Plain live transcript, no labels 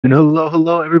And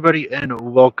hello, everybody, and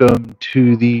welcome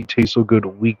to the Good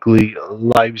weekly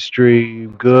live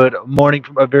stream. Good morning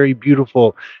from a very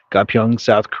beautiful Gapyeong,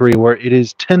 South Korea, where it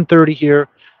is 10:30 here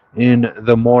in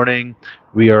the morning.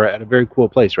 We are at a very cool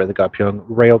place, right? The Gapyeong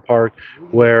Rail Park,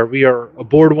 where we are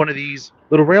aboard one of these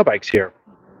little rail bikes here.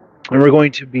 And we're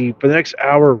going to be, for the next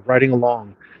hour, riding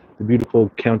along the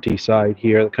beautiful countryside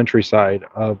here, the countryside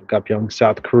of Gapyeong,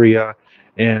 South Korea,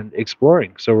 and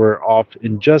exploring. So we're off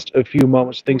in just a few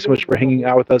moments. Thanks so much for hanging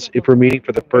out with us. If we're meeting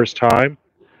for the first time,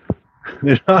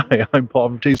 hi, I'm Paul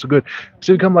from Taste So Good.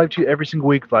 So we come live to you every single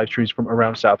week, live streams from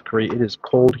around South Korea. It is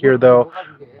cold here, though,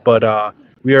 but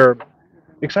we are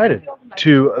excited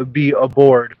to be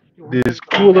aboard these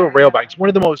cool little rail bikes. One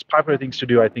of the most popular things to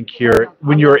do, I think, here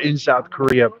when you're in South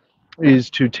Korea is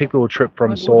to take a little trip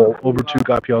from Seoul over to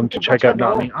Gapyeong to check out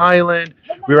Naming Island.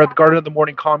 We were at the Garden of the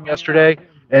Morning Calm yesterday,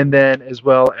 and then as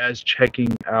well as checking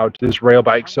out this rail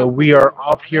bike. So we are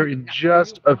off here in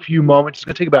just a few moments. It's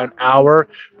going to take about an hour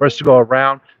for us to go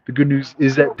around. The good news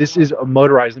is that this is a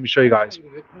motorized. Let me show you guys.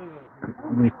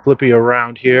 Let me flip you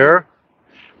around here.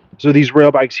 So these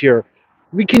rail bikes here,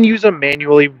 we can use them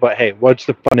manually, but hey, what's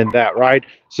the fun in that, right?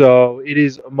 So it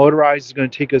is motorized. It's going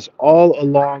to take us all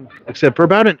along, except for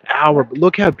about an hour. But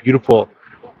look how beautiful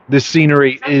this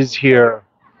scenery is here.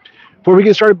 Before we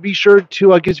get started, be sure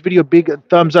to give this video a big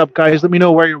thumbs up, guys. Let me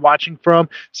know where you're watching from.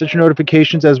 Set your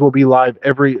notifications as we'll be live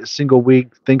every single week.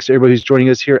 Thanks to everybody who's joining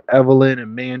us here. Evelyn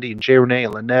and Mandy and Jay Renee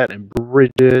and Lynette and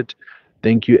Bridget.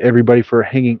 Thank you, everybody, for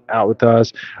hanging out with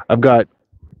us. I've got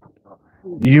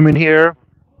Human here,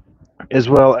 as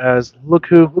well as look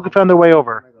who found their way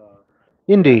over.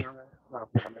 Indy.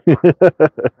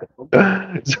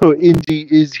 So Indy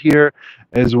is here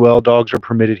as well. Dogs are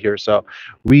permitted here. So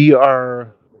we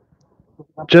are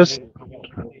just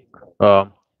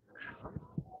um,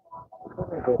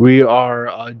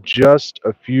 just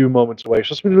a few moments away. We're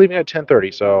supposed to be leaving at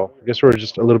 10:30, so I guess we're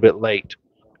just a little bit late.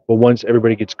 But once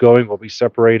everybody gets going, we'll be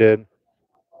separated.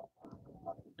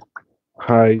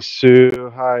 Hi,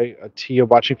 Sue. Hi, Tia,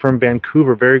 watching from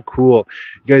Vancouver. Very cool.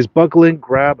 You guys buckle in,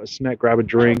 grab a snack, grab a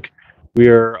drink. We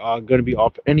are going to be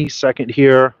off any second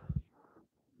here.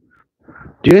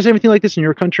 Do you guys have anything like this in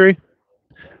your country?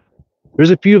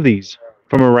 There's a few of these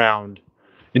from around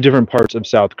in different parts of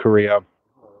South Korea.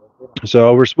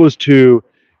 So we're supposed to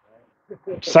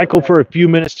cycle for a few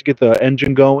minutes to get the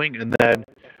engine going, and then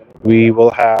we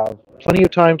will have plenty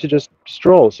of time to just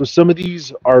stroll. So some of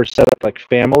these are set up like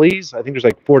families. I think there's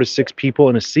like 4 to 6 people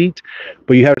in a seat,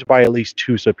 but you have to buy at least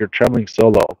two. So if you're traveling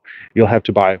solo, you'll have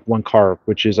to buy one car,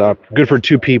 which is good for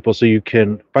 2 people, so you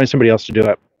can find somebody else to do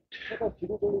it.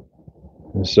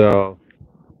 So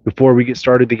before we get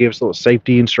started, they gave us little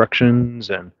safety instructions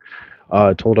and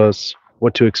told us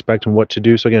what to expect and what to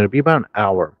do. So again, it'll be about an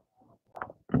hour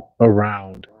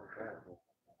around.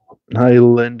 Hi,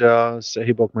 Linda.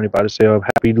 Say both money by to say,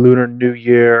 happy Lunar New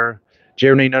Year.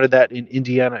 Jeremy, none of that in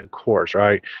Indiana, of course,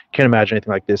 right? Can't imagine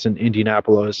anything like this in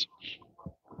Indianapolis.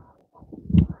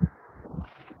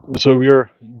 So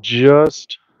we're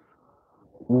just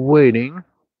waiting.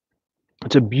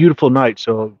 It's a beautiful night,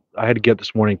 so I had to get up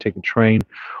this morning, take a train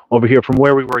over here from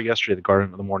where we were yesterday, the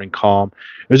Garden of the Morning Calm.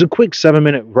 It was a quick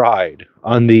 7-minute ride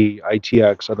on the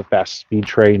ITX, on the fast speed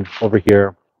train over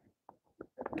here.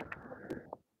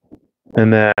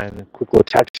 And then a quick little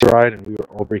taxi ride, and we were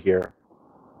over here.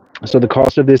 So the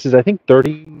cost of this is, I think,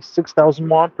 36,000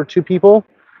 won for 2 people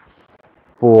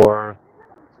for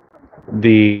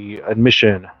the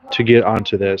admission to get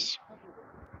onto this.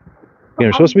 You know,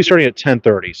 we're supposed to be starting at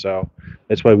 10:30, so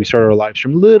that's why we started our live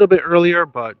stream a little bit earlier,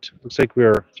 but looks like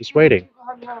we're just waiting.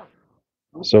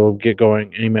 So we'll get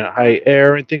going any minute. Hi,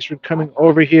 Aaron. Thanks for coming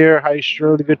over here. Hi,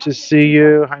 Shirley. Good to see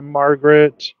you. Hi,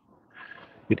 Margaret.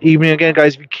 Good evening again,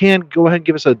 guys. If you can, go ahead and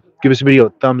give us a video a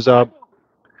thumbs up.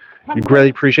 We'd greatly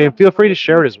appreciate it. Feel free to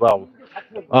share it as well.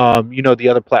 The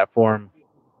other platform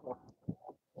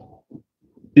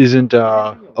isn't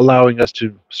allowing us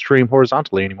to stream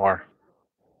horizontally anymore.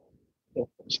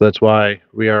 So that's why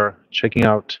we are checking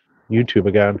out YouTube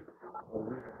again.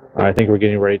 I think we're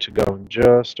getting ready to go in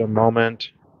just a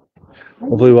moment.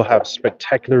 Hopefully we'll have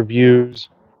spectacular views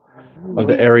of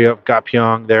the area of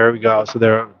Gapyeong. There we go. So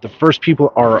the first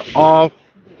people are off.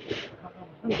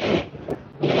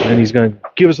 And he's going to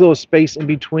give us a little space in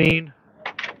between.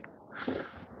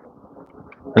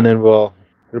 And then it'll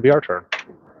be our turn.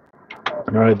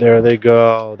 All right, there they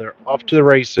go. They're off to the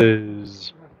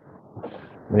races.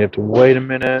 We have to wait a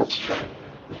minute.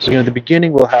 So again, at the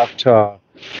beginning, we'll have to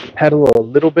pedal a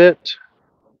little bit.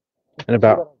 And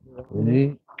about...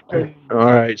 All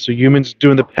right, so Human's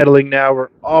doing the pedaling now. We're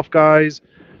off, guys.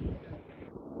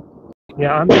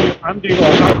 Yeah, I'm doing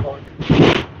all my part.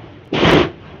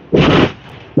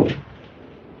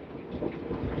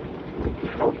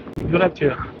 You have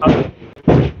to.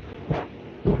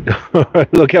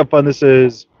 Look how fun this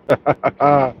is.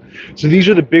 So these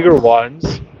are the bigger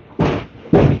ones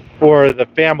for the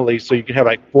family, so you can have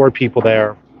like 4 people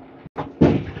there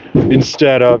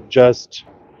instead of just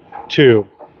 2.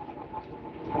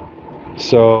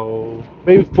 So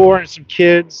maybe 4 and some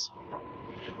kids.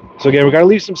 So again, we gotta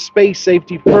leave some space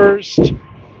safety first.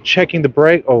 Checking the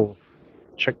brake. Oh,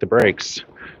 check the brakes.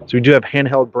 So we do have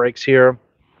handheld brakes here.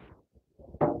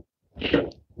 What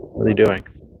are they doing?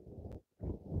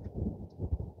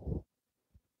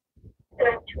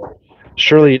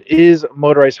 Surely it is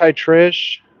motorized. Hi,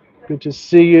 Trish. Good to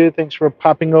see you. Thanks for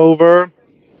popping over.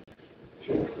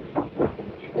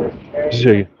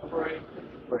 See.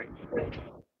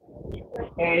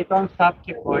 Hey, don't stop,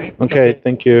 keep going. Okay,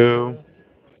 thank you.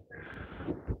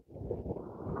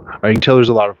 I can tell there's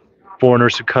a lot of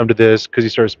foreigners who come to this because he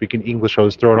started speaking English. I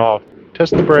was thrown off.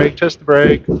 Test the brake, test the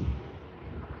brake.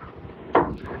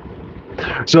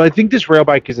 So I think this rail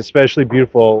bike is especially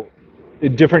beautiful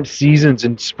in different seasons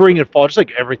in spring and fall, just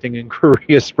like everything in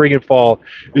Korea. Spring and fall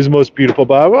is most beautiful.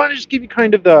 But I want to just give you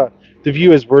kind of the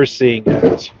view as we're seeing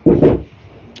it.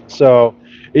 So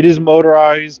it is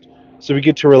motorized, so we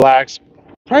get to relax.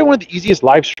 Probably one of the easiest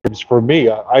live streams for me.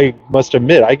 I must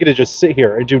admit, I get to just sit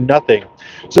here and do nothing.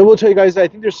 So we'll tell you guys, I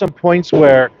think there's some points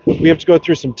where we have to go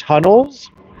through some tunnels.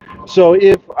 So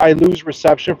if I lose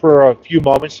reception for a few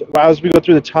moments as we go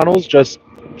through the tunnels, just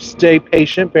stay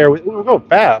patient, bear with. We're going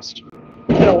fast.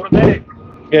 Yeah, automatic.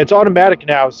 Yeah, it's automatic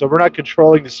now, so we're not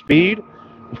controlling the speed,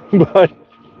 but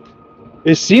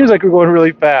it seems like we're going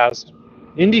really fast.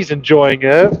 Indy's enjoying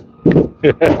it.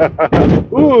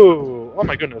 Ooh, oh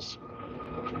my goodness.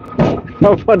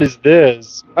 How fun is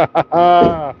this?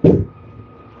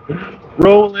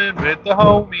 Rolling with the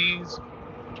homies.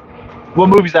 What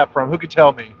movie's that from? Who could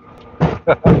tell me?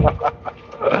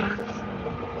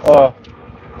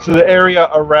 So the area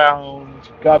around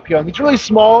Gapyeong, it's really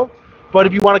small, but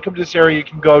if you want to come to this area, you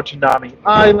can go to Nami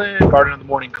Island, Garden of the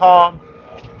Morning Calm.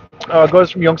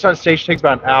 Goes from Yongsan Station, takes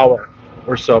about an hour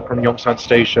or so from Yongsan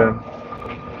Station.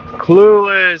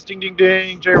 Clueless, ding ding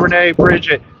ding, Jay Renee,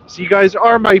 Bridget. So you guys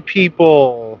are my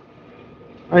people.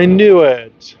 I knew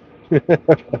it. You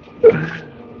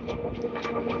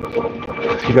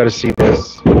got to see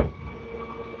this.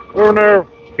 Oh no.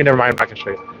 Okay, never mind. I'm not gonna show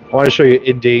you. I want to show you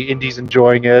Indy. Indy's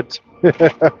enjoying it. Let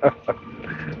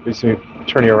me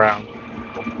turn you around.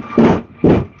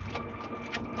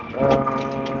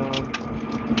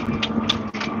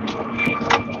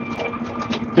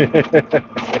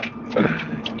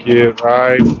 Cute,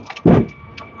 right?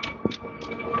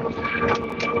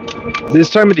 This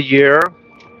time of the year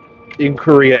in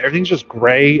Korea, everything's just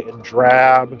gray and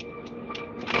drab.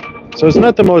 So it's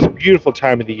not the most beautiful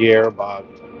time of the year, but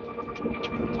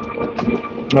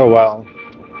oh well.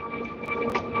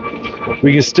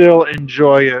 We can still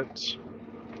enjoy it.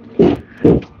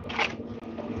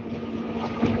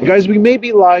 Guys, we may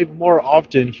be live more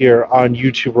often here on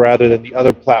YouTube rather than the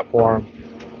other platform,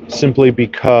 simply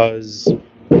because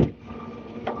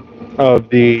of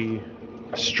the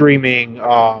streaming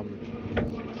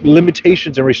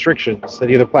limitations and restrictions that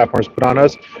the other platforms put on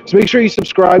us. So make sure you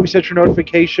subscribe, you set your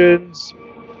notifications.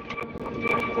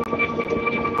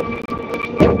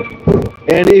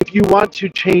 And if you want to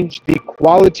change the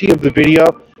quality of the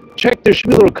video, check, there should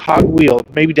be a little cogwheel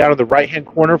maybe down in the right hand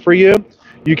corner for you.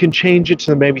 You can change it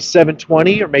to maybe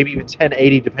 720 or maybe even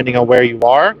 1080 depending on where you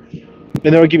are, and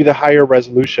that will give you the higher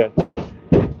resolution.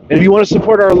 And if you want to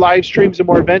support our live streams and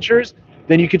more adventures,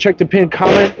 then you can check the pinned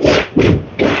comments.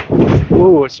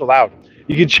 Ooh, it's so loud.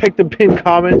 You can check the pinned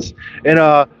comments and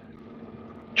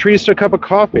treat us to a cup of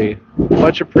coffee.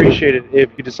 Much appreciated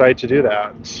if you decide to do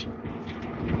that.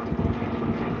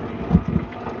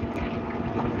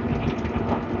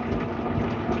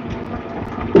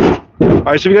 All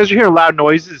right, so if you guys are hearing loud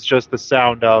noises, it's just the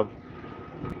sound of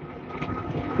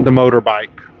the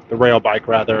motorbike, the rail bike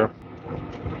rather.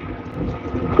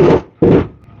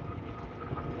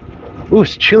 Ooh,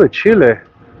 it's chilly.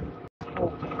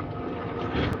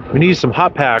 We need some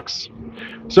hot packs.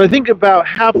 So I think about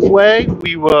halfway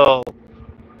we will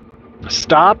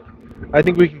stop. I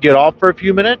think we can get off for a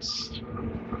few minutes.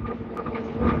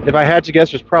 If I had to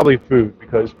guess, there's probably food,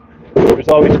 because there's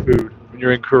always food when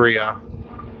you're in Korea.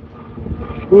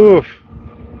 Oof.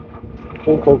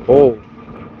 Cold.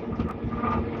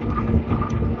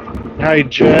 Hi,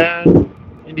 Jen.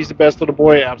 Indy's the best little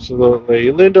boy,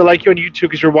 absolutely. Linda, like you on YouTube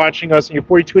because you're watching us on your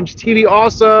 42-inch TV.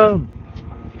 Awesome.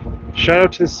 Shout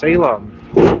out to Salem.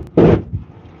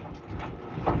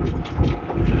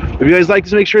 If you guys like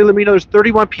this, make sure you let me know. There's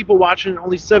 31 people watching and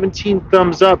only 17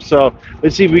 thumbs up. So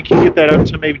let's see if we can get that up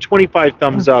to maybe 25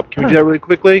 thumbs up. Can we do that really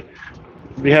quickly?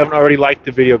 If you haven't already liked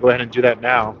the video, go ahead and do that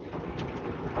now.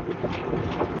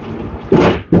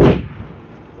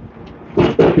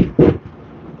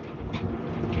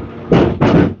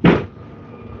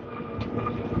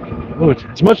 Ooh,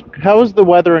 it's much. How is the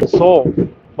weather in Seoul?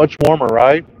 Much warmer,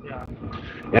 right? Yeah.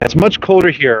 Yeah, it's much colder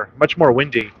here, much more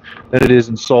windy than it is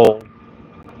in Seoul,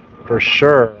 for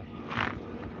sure.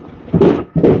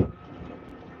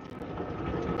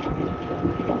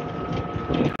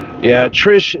 Yeah,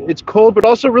 Trish, it's cold, but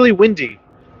also really windy.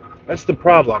 That's the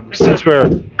problem, since we're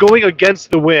going against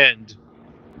the wind.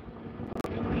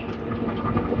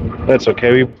 That's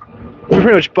okay. We're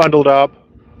pretty much bundled up.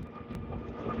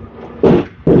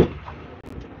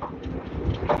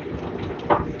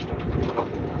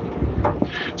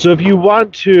 So if you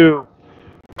want to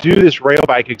do this rail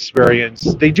bike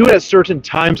experience, they do it at certain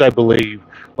times, I believe,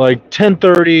 like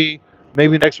 10:30.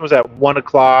 Maybe the next one's at 1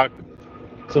 o'clock,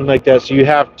 something like that. So you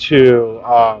have to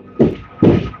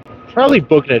probably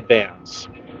book in advance.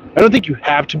 I don't think you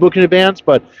have to book in advance,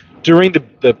 but during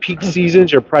the peak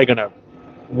seasons, you're probably gonna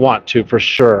want to for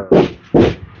sure.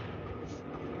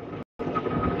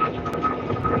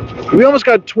 We almost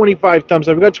got 25 thumbs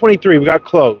up. We got 23. We got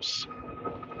close.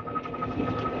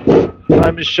 Hi,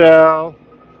 Michelle.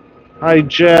 Hi,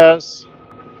 Jess.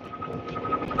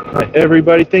 Hi,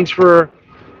 everybody. Thanks for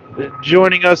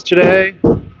joining us today.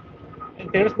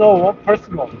 And there's no one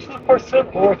person, 2 person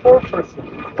or 4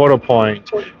 person. Photo point.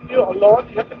 So if you're alone,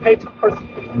 you have to pay 2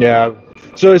 person. Yeah.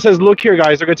 So it says, look here,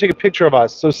 guys. They're going to take a picture of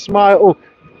us. So smile. Oh,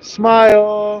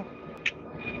 smile.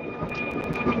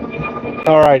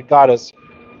 All right. Got us.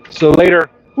 So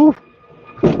later,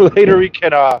 later we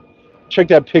can check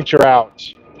that picture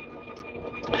out.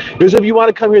 Because if you want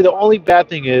to come here, the only bad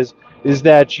thing is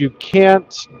that you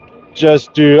can't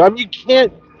just do. I mean, you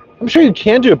can't. I'm sure you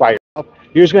can do it by yourself.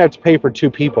 You're just gonna have to pay for 2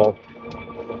 people.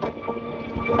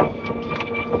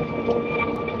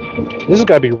 This is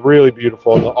gonna be really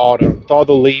beautiful in the autumn with all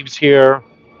the leaves here.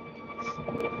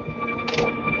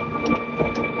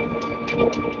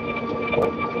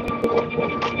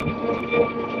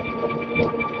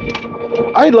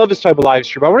 I love this type of live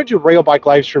stream. I want to do rail bike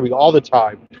live streaming all the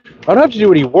time. I don't have to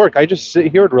do any work. I just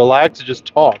sit here and relax and just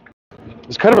talk.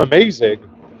 It's kind of amazing.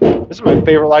 This is my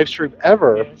favorite live stream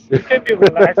ever. Yes, you can be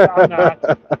relaxed or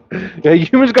not. Yeah,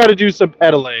 humans got to do some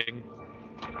pedaling.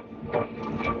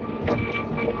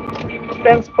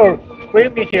 Thanks for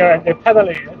bringing me here and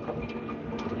pedaling.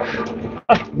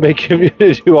 Make him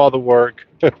do all the work.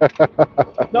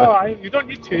 No, you don't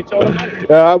need to. It's automatic.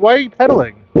 Why are you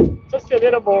pedaling? Just a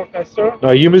little more faster.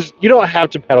 No, humans. You don't have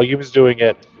to pedal. Humans doing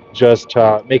it just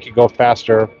to make it go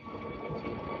faster.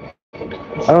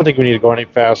 I don't think we need to go any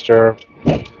faster.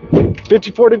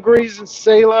 54 degrees in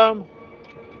Salem.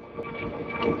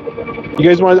 You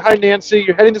guys want to? Hi, Nancy.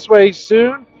 You're heading this way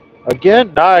soon?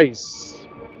 Again? Nice.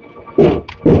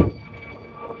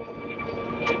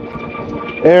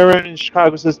 Aaron in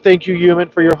Chicago says, thank you, Human,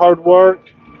 for your hard work.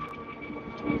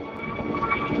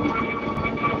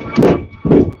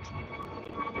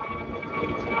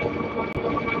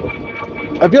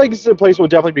 I feel like this is a place we'll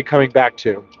definitely be coming back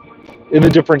to in the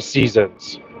different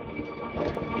seasons.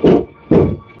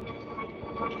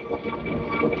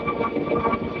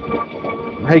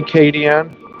 Hey, Katie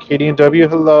Ann. Katie and W,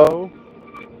 hello.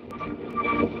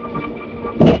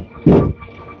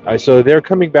 All right, so they're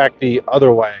coming back the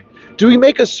other way. Do we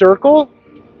make a circle?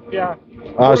 Yeah.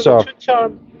 So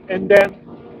Chuncheon and then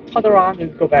turn around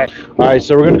and go back. All right,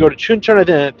 so we're going to go to Chuncheon, and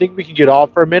then I think we can get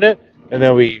off for a minute, and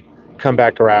then we come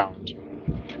back around.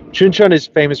 Chuncheon is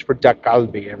famous for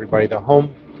dakgalbi, everybody.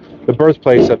 The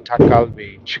birthplace of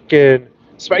dakgalbi, chicken,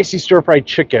 spicy stir-fried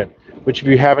chicken, which if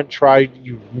you haven't tried,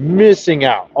 you're missing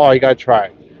out. Oh, you got to try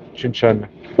it. Chuncheon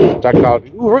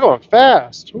dakgalbi. Ooh, we're going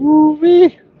fast.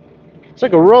 Ooh-wee. It's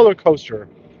like a roller coaster.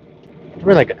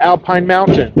 We're in like Alpine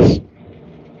Mountains.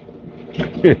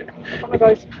 Oh my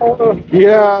God, it's colder.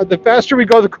 Yeah, the faster we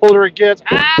go, the colder it gets.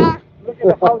 Ah! Look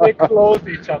at how they close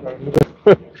each other.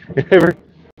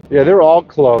 Yeah, they're all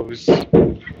closed.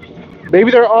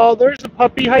 Maybe they're all. There's a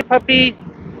puppy. Hi, puppy.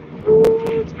 Ooh,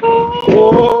 let's go.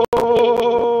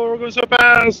 Whoa, we're going so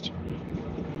fast.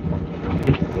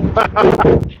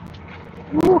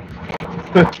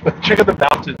 Check out the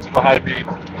mountains behind me.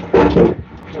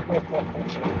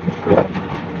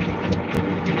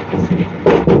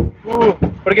 Ooh,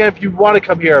 but again, if you want to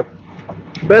come here,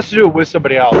 best to do it with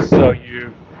somebody else. So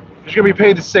you're going to be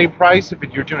paying the same price if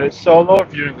you're doing it solo or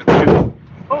if you're doing it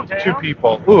with two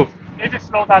people. Ooh. Maybe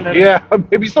slow down a little. Yeah,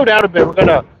 maybe slow down a bit. We're going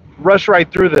to rush right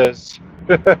through this.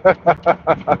 You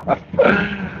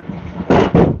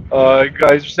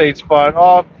guys say it's fun.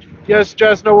 Oh, yes,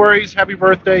 Jess, no worries. Happy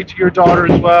birthday to your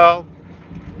daughter as well.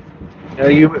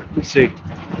 Yeah, let's see.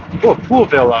 Oh, pool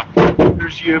villa.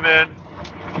 There's Human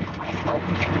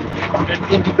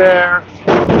and Indy Bear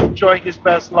enjoying his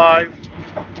best life.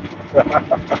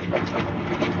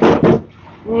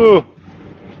 Ooh.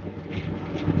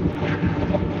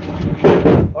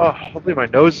 Oh, hopefully my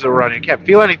nose is running. I can't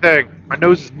feel anything. My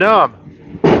nose is numb.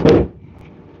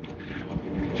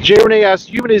 Jay Renee asks,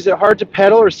 Human, is it hard to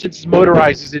pedal, or since it's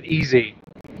motorized, is it easy?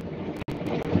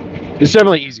 It's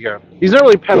definitely easier. He's not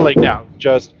really pedaling now,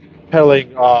 just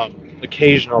pedaling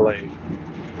occasionally.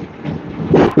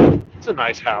 It's a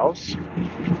nice house.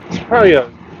 It's probably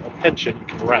a pension you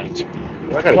can rent.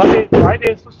 Why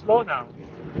they so slow now?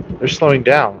 They're slowing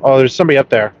down. Oh, there's somebody up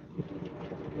there.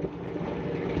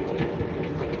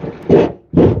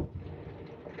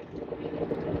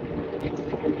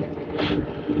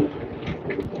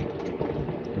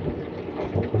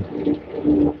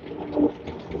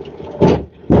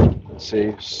 Let's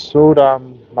see.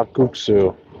 Sodam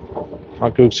Makuksu.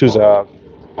 Makuksu's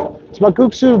is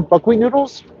Makuksu buckwheat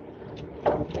noodles?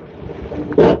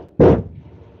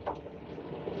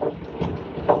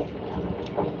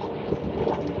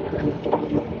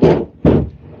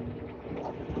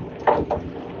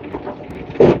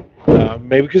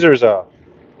 Maybe because there's a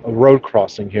road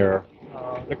crossing here.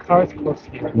 The car is close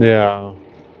here. Yeah.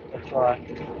 That's why.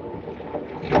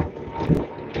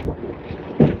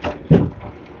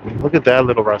 Look at that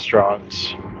little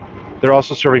restaurant. They're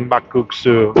also serving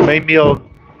makuksu. Main meal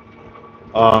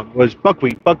was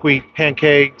buckwheat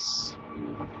pancakes,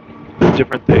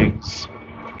 different things.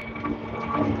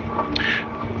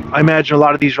 I imagine a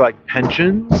lot of these are like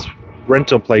pensions,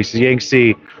 rental places. You can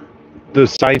see the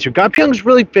signs here. Gapyeong's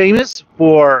really famous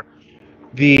for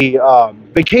the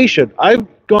vacation. I've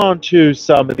gone to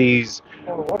some of these.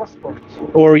 For water sports.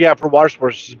 Or yeah, for water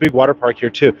sports. There's a big water park here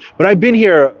too. But I've been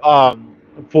here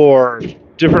for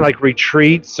different like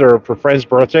retreats or for friends'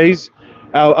 birthdays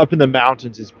up in the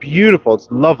mountains. It's beautiful. It's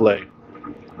lovely.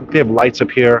 They have lights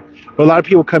up here. But a lot of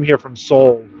people come here from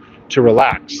Seoul to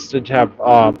relax and to have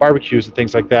barbecues and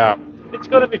things like that. It's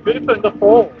gonna be beautiful in the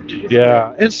fall.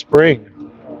 Yeah, in spring.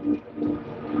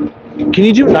 Can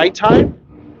you do nighttime?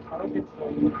 I don't think so.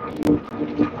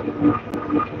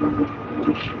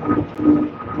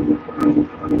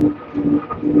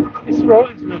 This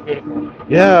road is really beautiful.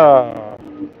 Yeah.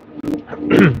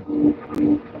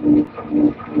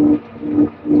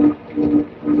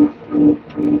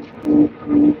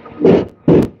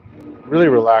 Really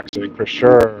relaxing for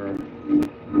sure.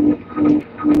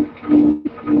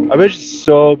 I bet it's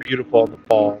so beautiful in the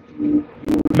fall.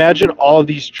 Imagine all of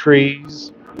these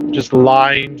trees just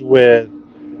lined with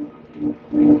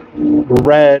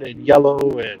red and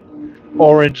yellow and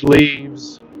orange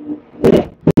leaves.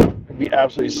 It'd be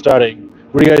absolutely stunning.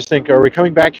 What do you guys think? Are we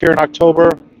coming back here in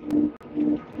October?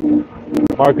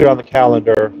 Mark it on the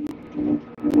calendar.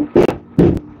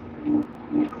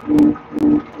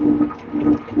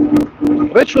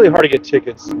 I bet it's really hard to get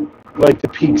tickets like the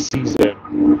peak season.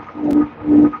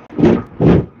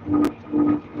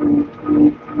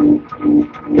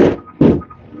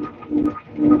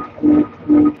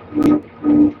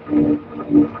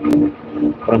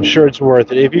 But I'm sure it's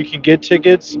worth it. If you can get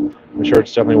tickets, I'm sure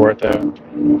it's definitely worth it.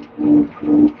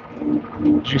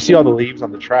 You see all the leaves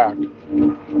on the track.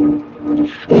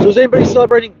 So is anybody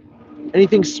celebrating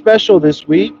anything special this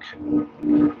week?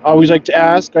 I always like to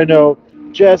ask. I know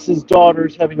Jess's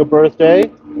daughter's having a birthday,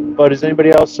 but is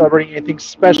anybody else celebrating anything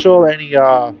special? Any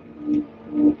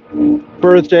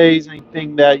birthdays?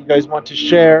 Anything that you guys want to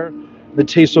share? The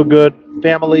Taste So Good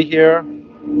family here.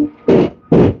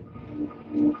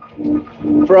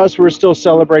 For us, we're still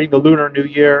celebrating the Lunar New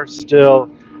Year. Still,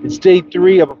 it's day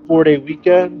 3 of a 4-day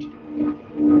weekend.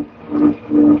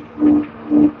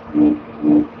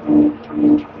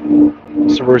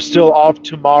 So we're still off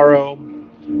tomorrow.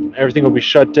 Everything will be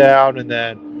shut down, and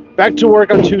then back to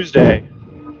work on Tuesday.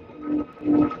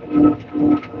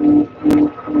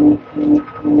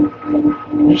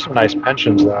 There's some nice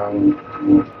pensions, though.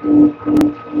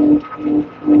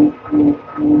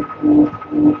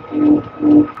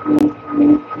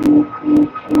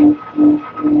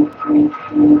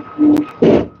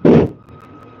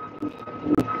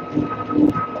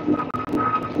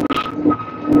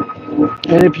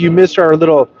 And if you missed our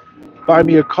little Buy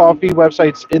Me a Coffee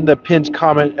website's in the pinned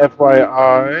comment,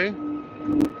 FYI.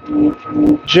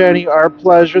 Jenny, our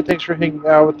pleasure. Thanks for hanging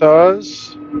out with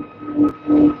us.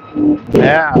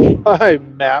 Matt. Hi,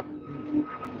 Matt.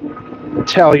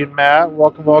 Italian Matt.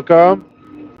 Welcome, welcome.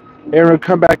 Aaron,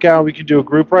 come back out. We can do a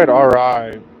group ride. All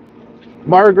right.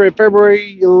 Margaret,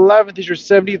 February 11th is your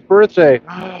 70th birthday.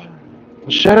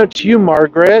 Shout out to you,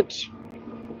 Margaret.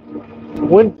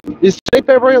 When is today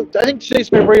February? I think today's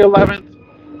February 11th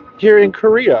here in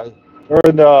Korea or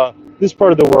in this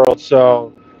part of the world.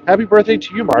 So happy birthday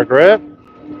to you, Margaret.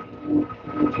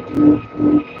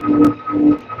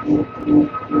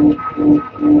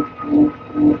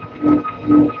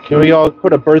 Can we all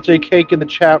put a birthday cake in the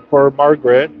chat for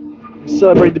Margaret?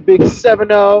 Celebrate the big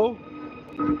 7-0.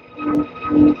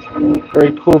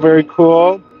 Very cool, very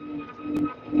cool.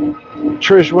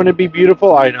 Trish, wouldn't it be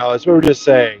beautiful? I know, that's what we're just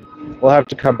saying. We'll have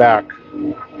to come back.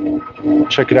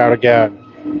 Check it out again.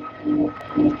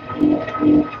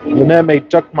 Lynette made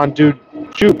duck mandu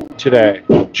juke today.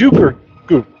 Juke or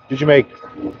goop? Did you make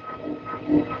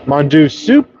mandu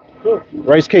soup?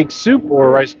 Rice cake soup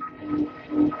or rice?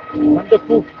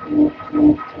 Wonderful.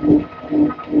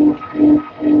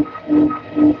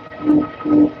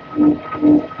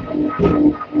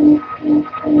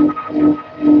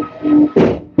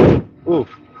 Oof.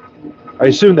 I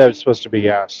assume that was supposed to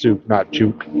be soup, not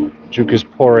juke. Juke is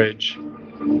porridge.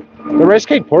 The rice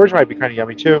cake porridge might be kind of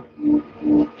yummy too.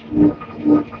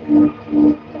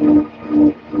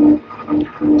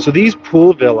 So these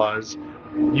pool villas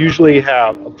usually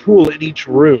have a pool in each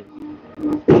room.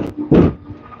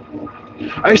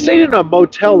 I stayed in a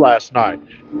motel last night.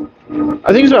 I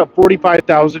think it was about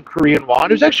 45,000 Korean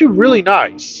won. It was actually really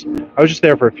nice. I was just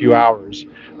there for a few hours.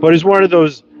 But it's one of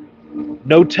those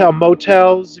no-tell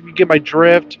motels, if you get my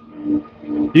drift.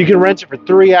 You can rent it for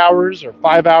 3 hours or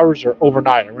 5 hours or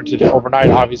overnight. I rented it overnight,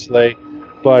 obviously.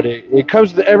 But it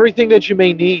comes with everything that you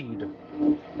may need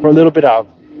for a little bit of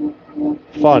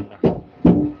fun.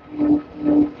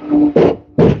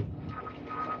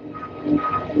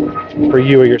 For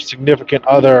you or your significant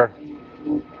other.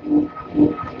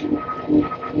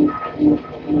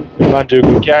 Mandu,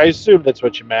 yeah, I assume that's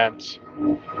what you meant.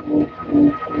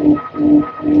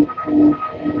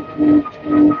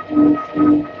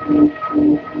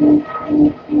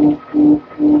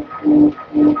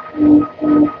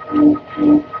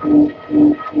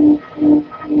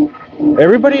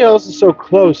 Everybody else is so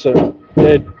close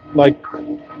that like,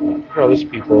 look at all these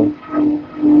people.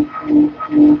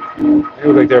 They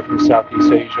look like they're from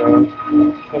Southeast Asia.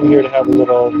 Come here to have a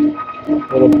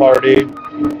little party.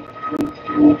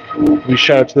 We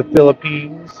shout out to the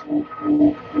Philippines.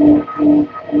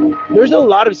 There's a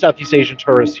lot of Southeast Asian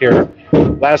tourists here.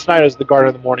 Last night I was at the Garden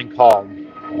of the Morning Call.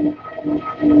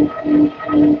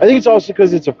 I think it's also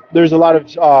because there's a lot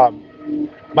of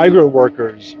migrant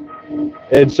workers.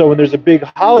 And so when there's a big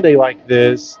holiday like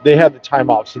this, they have the time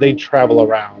off, so they travel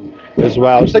around as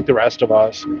well, just like the rest of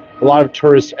us. A lot of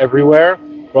tourists everywhere,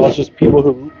 but also just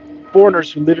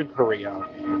foreigners who live in Korea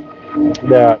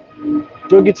that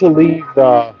don't get to leave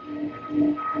the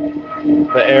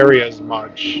area as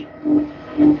much.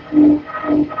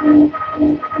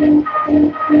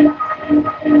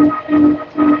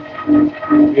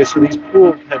 Okay, so these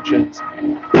pool pensions.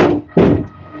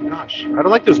 Gosh, I don't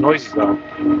like those noises though.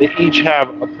 They each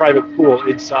have a private pool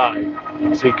inside,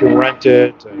 so you can rent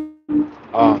it. And,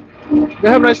 you can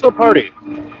have a nice little party.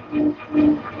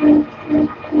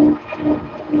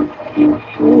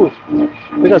 Ooh,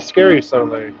 they got scary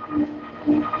suddenly.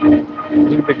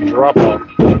 There's a big drop off.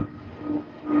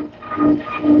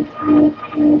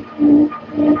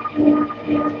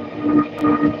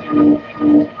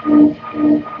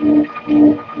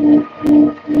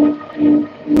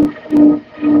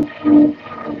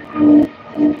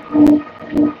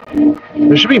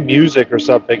 There should be music or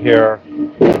something here.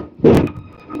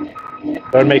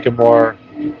 That would make it more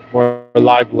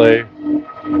lively.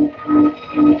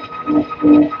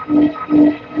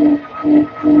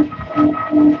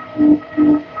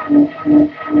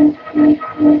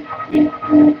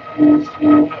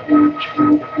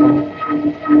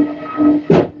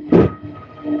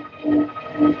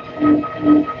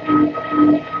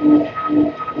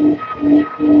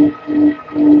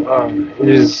 It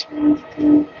is.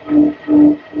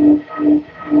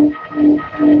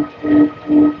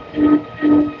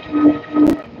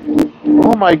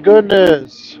 Oh my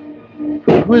goodness.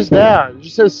 Who is that? It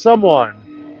just says someone.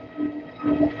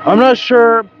 I'm not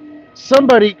sure.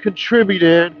 Somebody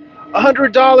contributed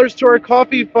 $100 to our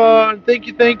coffee fund. Thank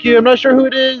you, thank you. I'm not sure who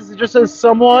it is. It just says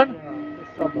someone.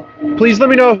 Please let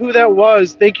me know who that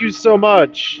was. Thank you so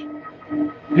much.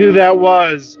 Who that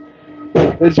was.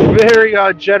 It's very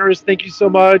generous. Thank you so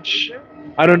much.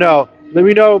 I don't know. Let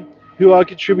me know who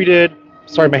contributed.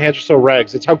 Sorry, my hands are so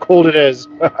rags. It's how cold it is.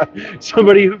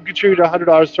 Somebody who contributed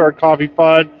 $100 to our coffee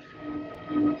fund.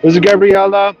 Was it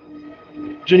Gabriella?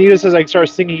 Janita says I start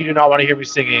singing. You do not want to hear me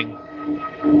singing.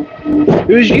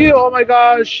 It was you. Oh my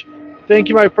gosh. Thank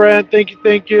you, my friend. Thank you.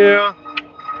 Thank you.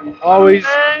 Always.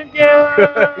 Thank you.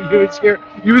 You was here.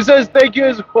 You says thank you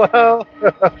as well.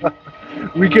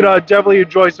 We could definitely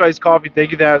enjoy some iced coffee.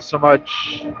 Thank you that so much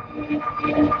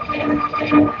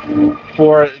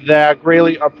for that.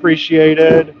 Greatly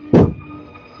appreciated.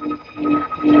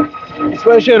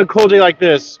 Especially on a cold day like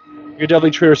this, you can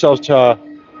definitely treat yourselves to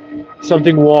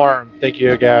something warm. Thank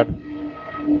you again.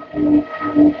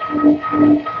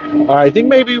 All right, I think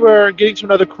maybe we're getting to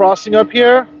another crossing up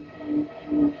here.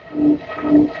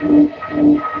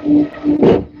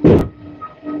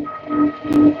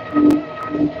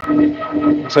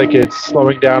 Looks like it's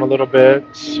slowing down a little bit.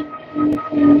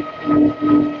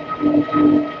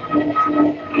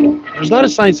 There's a lot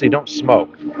of signs say don't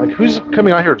smoke. Like, who's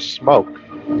coming out here to smoke?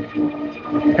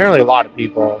 Apparently a lot of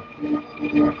people.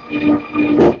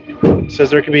 It says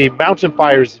there can be mountain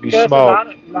fires if you There's smoke.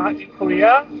 a lot in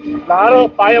Korea, a lot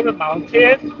of fire on the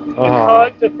mountain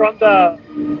because from the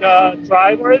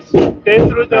drivers, they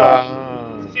threw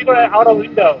the cigarette out of the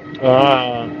window.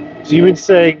 So you've been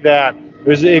saying that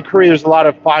in Korea there's a lot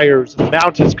of fires in the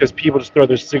mountains because people just throw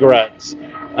their cigarettes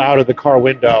out of the car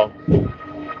window.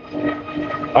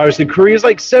 Obviously, Korea is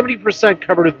like 70%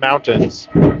 covered with mountains.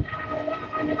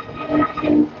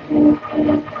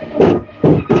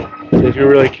 So if you're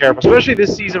really careful, especially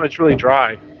this season, it's really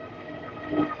dry.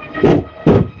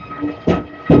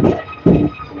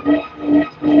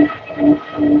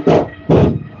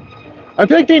 I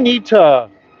feel like they need to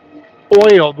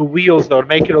oil the wheels though to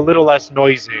make it a little less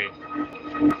noisy.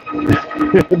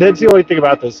 That's the only thing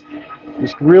about this.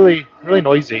 It's really, really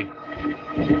noisy.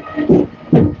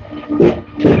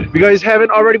 If you guys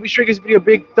haven't already, be sure to give this video a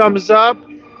big thumbs up.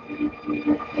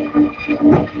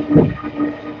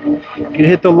 You can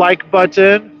hit the like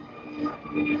button.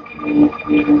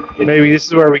 Maybe this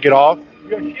is where we get off.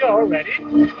 You're here already?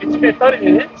 It's been 30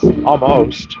 minutes?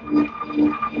 Almost.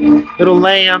 Little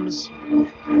lambs.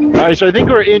 Alright, so I think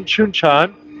we're in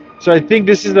Chuncheon. So I think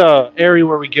this is the area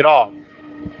where we get off.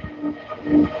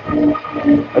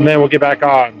 And then we'll get back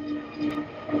on.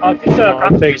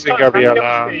 Thanks,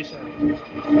 Gabriella.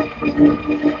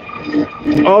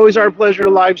 Always our pleasure to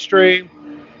live stream.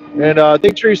 And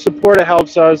thanks for your support. It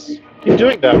helps us keep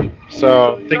doing them.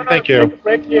 So thank you. Take a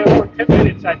break here for 10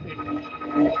 minutes, I think.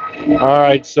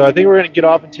 Alright, so I think we're going to get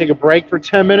off and take a break for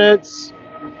 10 minutes.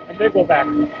 And then go back.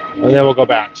 And then we'll go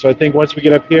back. So I think once we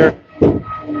get up here,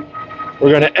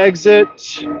 we're going to exit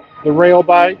the rail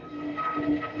bike.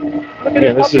 Look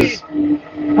at this is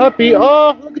puppy.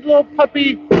 Oh, look at the little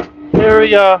puppy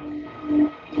area.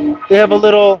 They have a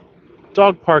little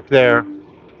dog park there.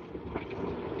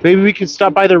 Maybe we can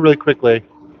stop by there really quickly.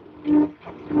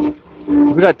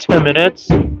 We got 10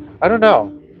 minutes. I don't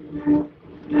know.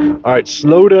 All right,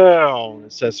 slow down.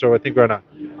 It says so. I think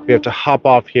we have to hop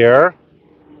off here.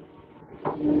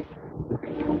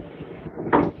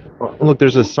 Oh, look,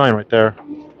 there's a sign right there.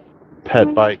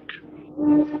 Pet bike.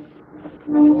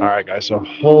 All right, guys. So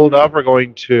hold up. We're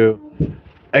going to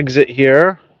exit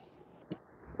here.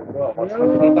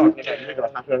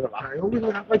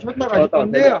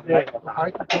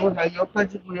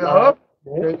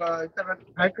 저희가 이따가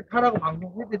바이크 타라고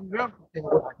방송해드리면 그때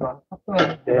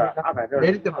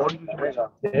내릴 때 머리 조심하세요.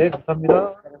 네,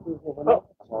 감사합니다.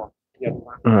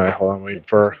 All right, hold on. Wait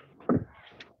for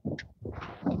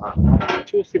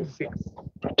 266.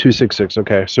 266.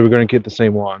 Okay, so we're going to get the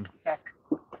same one.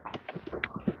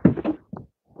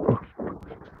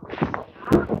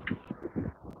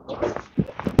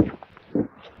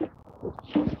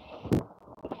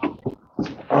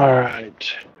 All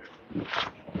right.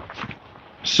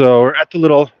 So we're at the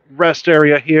little rest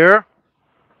area here.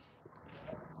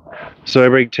 So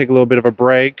everybody take a little bit of a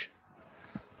break.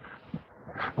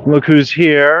 Look who's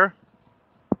here.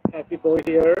 Happy boy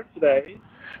here today.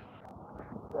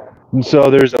 And so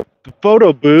there's a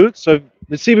photo booth. So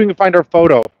let's see if we can find our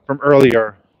photo from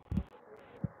earlier.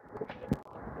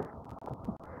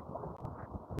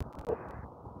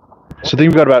 So I think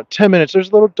we've got about 10 minutes. There's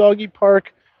a little doggy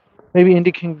park. Maybe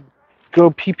Indy can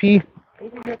go pee-pee.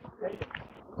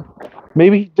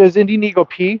 Maybe, does Indy need to go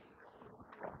pee?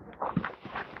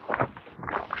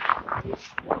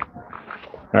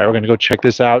 All right, we're going to go check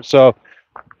this out. So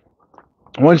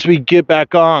once we get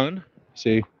back on,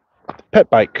 see, pet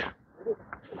bike.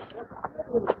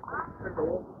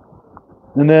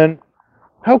 And then,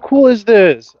 how cool is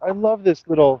this? I love this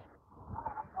little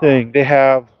thing. They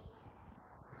have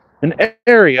an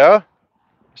area,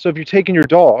 so if you're taking your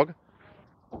dog,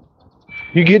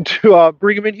 you get to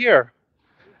bring him in here.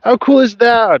 How cool is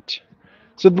that?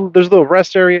 So there's a little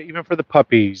rest area even for the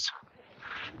puppies.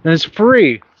 And it's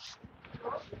free.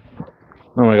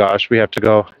 Oh my gosh, we have to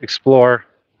go explore.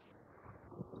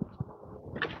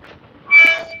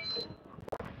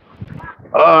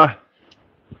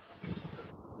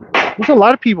 There's a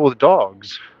lot of people with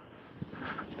dogs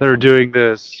that are doing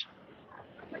this.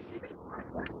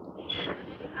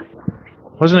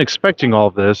 Wasn't expecting all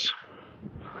of this.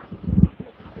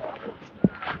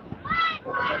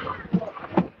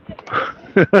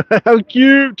 How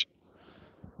cute!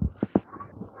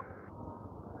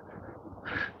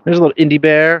 There's a little indie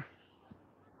bear.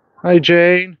 Hi,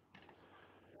 Jane.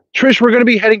 Trish, we're going to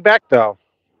be heading back though.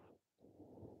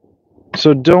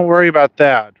 So don't worry about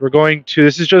that. We're going to,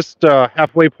 this is just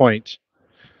halfway point.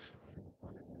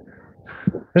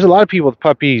 There's a lot of people with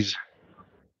puppies.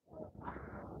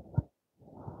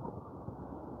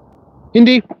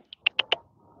 Indy?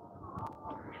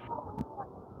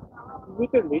 We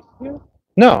can lease you?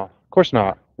 No, of course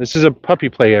not. This is a puppy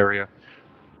play area.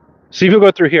 See if you'll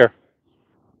go through here.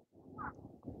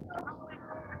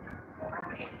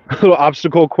 Little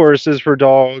obstacle courses for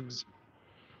dogs.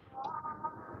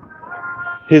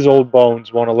 His old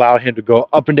bones won't allow him to go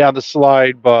up and down the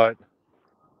slide, but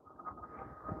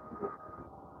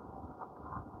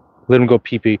let him go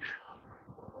pee-pee.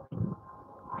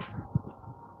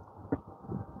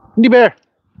 Indy Bear,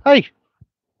 hi.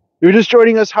 You're just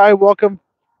joining us. Hi, welcome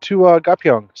to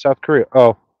Gapyeong, South Korea.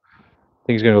 Oh, I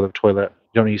think he's going to go to the toilet.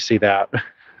 You don't need to see that.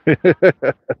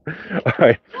 All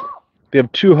right. We have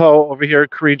Tuho over here,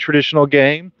 Korean traditional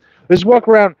game. Let's walk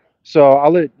around. So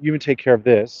I'll let you take care of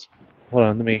this. Hold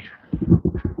on, let me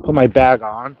put my bag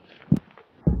on.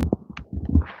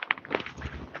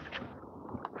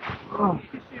 Oh.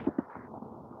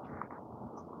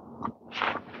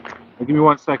 Give me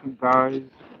 1 second, guys.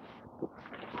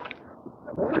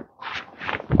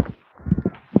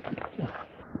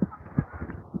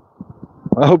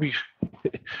 I hope you.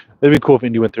 It'd be cool if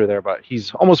Indy went through there, but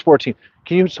he's almost 14.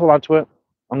 Can you just hold on to it?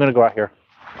 I'm gonna go out here.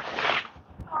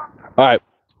 All right.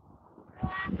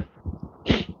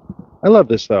 I love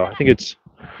this though. I think it's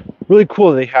really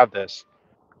cool that they have this.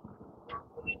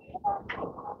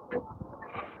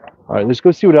 All right, let's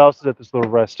go see what else is at this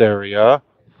little rest area.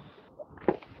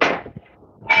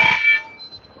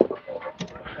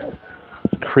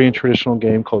 Korean traditional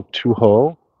game called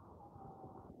Tuho.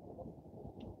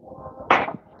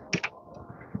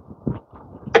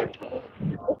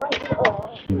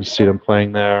 You can see them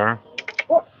playing there.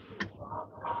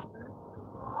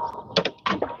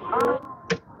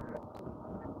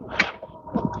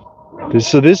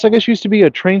 This I guess used to be a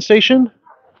train station.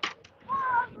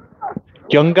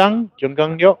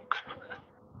 Gyeonggang-yok.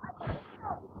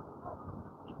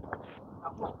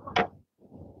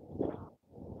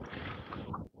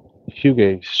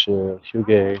 Hyuge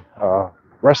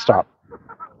rest stop.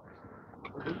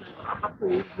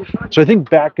 So I think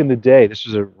back in the day, this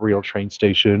was a real train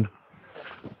station.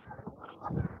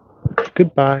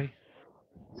 Goodbye.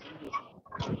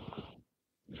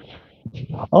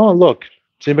 Oh, look.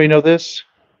 Does anybody know this?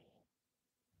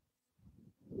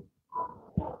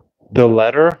 The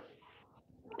Letter,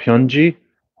 Pyeonji.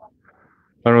 I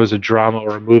don't know if it was a drama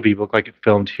or a movie. It looked like it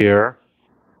filmed here.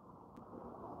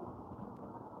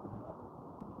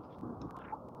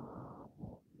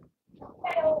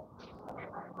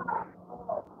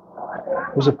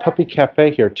 There's a puppy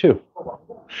cafe here too.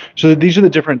 So these are the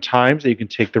different times that you can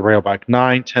take the rail bike: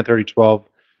 9, 10:30, 12,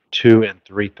 2, and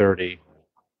 3:30.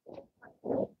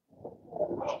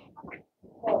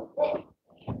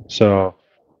 So,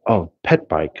 oh, pet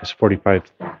bike is 45.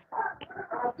 I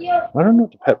don't know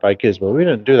what the pet bike is, but we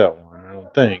didn't do that one, I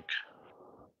don't think.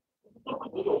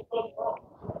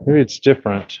 Maybe it's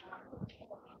different.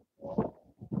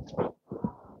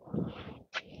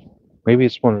 Maybe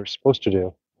it's one we're supposed to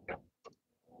do.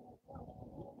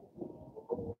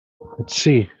 Let's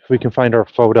see if we can find our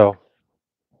photo.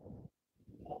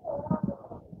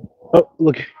 Oh,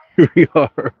 look, here we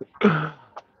are.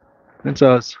 It's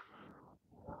us.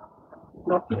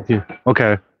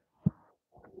 Okay.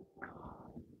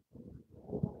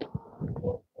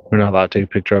 We're not allowed to take a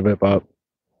picture of it, but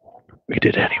we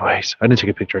did anyways. I didn't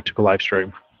take a picture. I took a live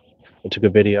stream. I took a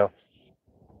video.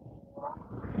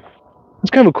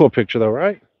 It's kind of a cool picture, though,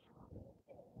 right?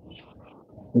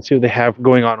 Let's see what they have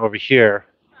going on over here.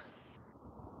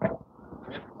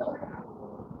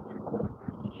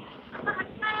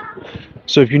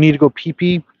 So if you need to go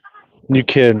pee-pee, you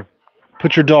can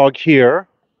put your dog here.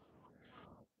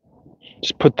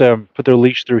 Just put their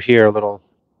leash through here, a little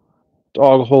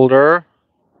dog holder.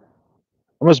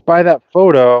 I must buy that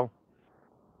photo.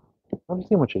 Let me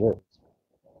see how much it is.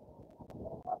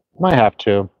 Might have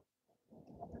to.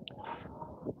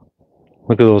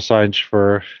 Look at those signs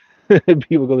for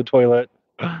people go to the toilet.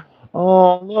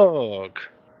 Oh, look.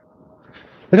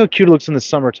 Look how cute it looks in the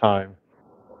summertime.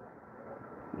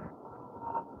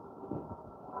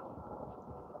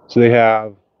 So they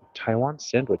have Taiwan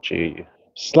sandwichy,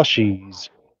 slushies,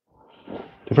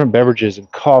 different beverages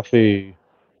and coffee,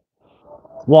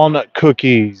 walnut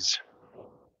cookies.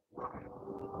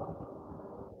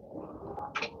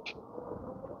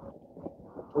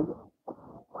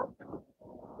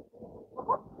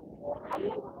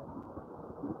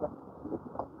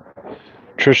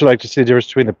 Trisha like to see the difference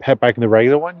between the pet bike and the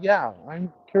regular one? Yeah,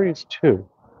 I'm curious too.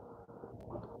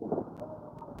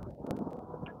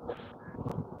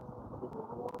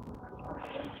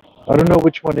 I don't know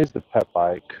which one is the pet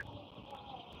bike.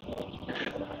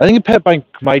 I think a pet bike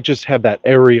might just have that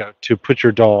area to put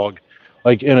your dog,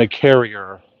 like in a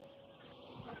carrier.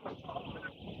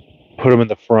 Put them in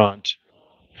the front.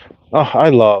 Oh, I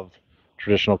love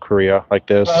traditional Korea like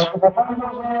this. I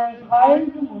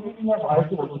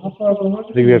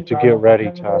think we have to get ready,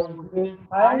 Tess.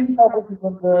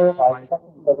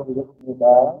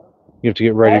 You have to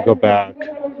get ready to go back. What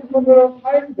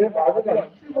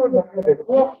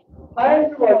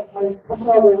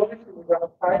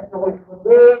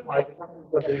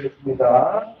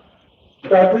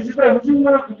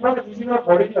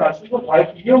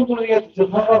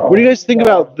do you guys think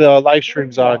about the live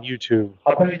streams on YouTube?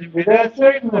 I think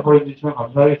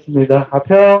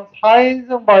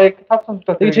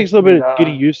it takes a little bit of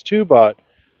getting used to, but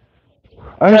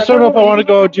I just don't know if I want to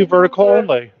go do vertical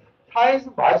only.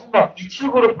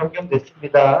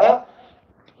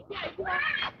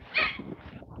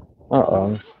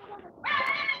 Uh-oh.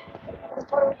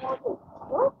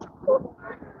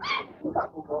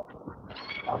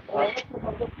 I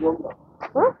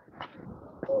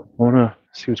want to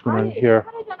see what's going on here.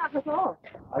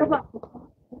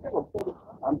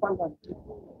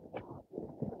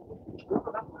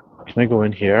 Can I go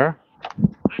in here?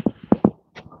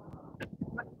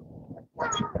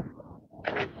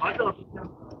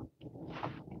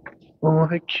 Oh,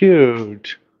 how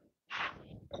cute.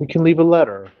 We can leave a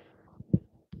letter.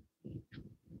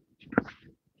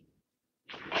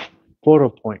 Photo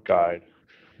point guide.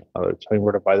 Oh, they're telling me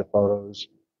where to buy the photos.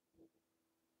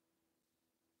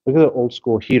 Look at the old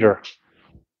school heater.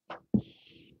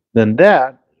 Then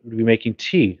that would be making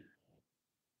tea.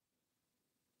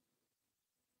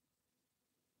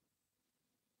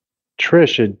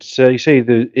 Trish, you say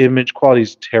the image quality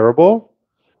is terrible?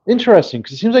 Interesting,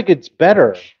 because it seems like it's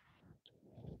better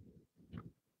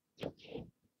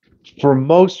for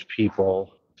most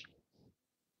people.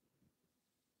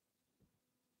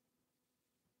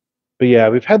 But yeah,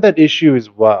 we've had that issue as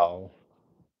well,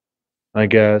 I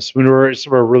guess, when we're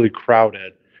somewhere really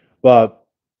crowded. But,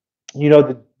 you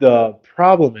know, the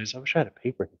problem is, I wish I had a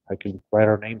paper. I could write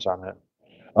our names on it.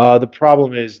 The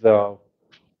problem is, though,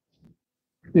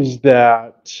 is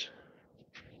that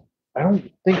I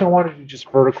don't think I want to do just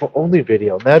vertical only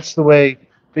video. And that's the way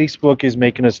Facebook is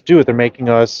making us do it. They're making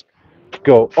us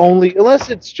go only,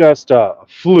 unless it's just a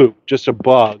fluke, just a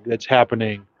bug that's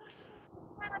happening.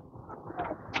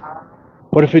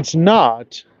 But if it's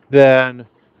not, then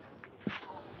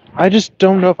I just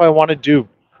don't know if I want to do.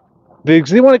 They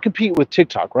want to compete with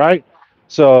TikTok, right?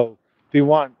 So they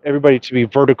want everybody to be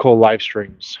vertical live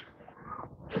streams.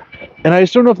 And I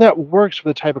just don't know if that works for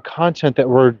the type of content that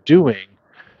we're doing.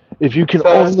 If you can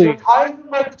only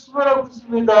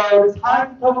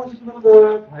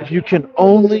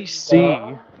see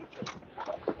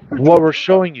what we're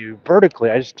showing you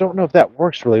vertically, I just don't know if that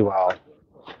works really well.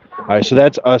 All right, so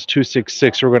that's us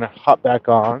 266. We're going to hop back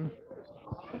on.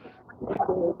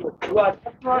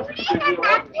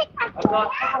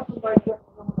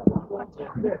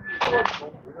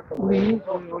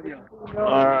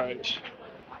 All right.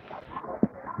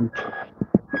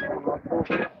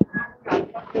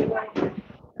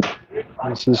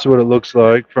 This is what it looks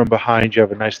like from behind. You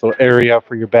have a nice little area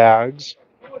for your bags.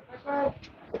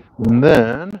 And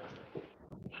then,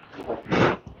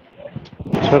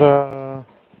 ta-da,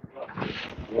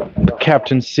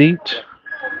 captain's seat.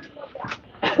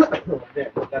 All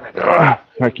right,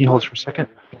 can you hold this for a second?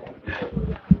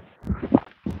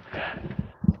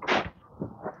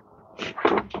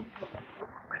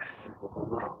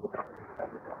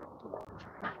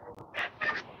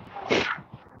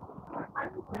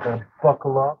 Then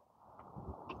buckle up.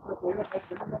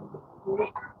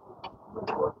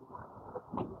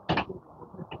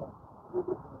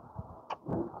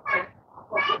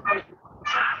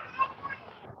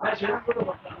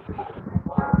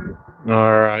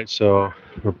 All right, so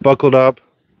we're buckled up.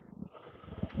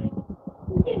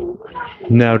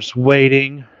 Now just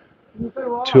waiting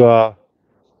to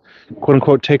quote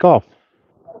unquote take off.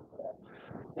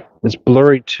 It's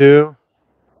blurry too.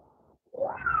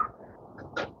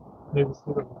 Maybe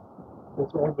still.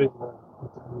 There's always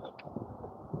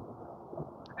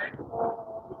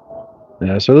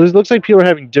Yeah, so it looks like people are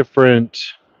having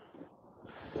different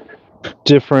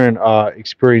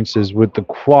experiences with the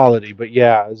quality. But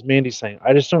yeah, as Mandy's saying,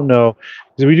 I just don't know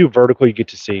because if we do vertical, you get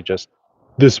to see just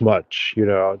this much. You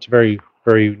know, it's a very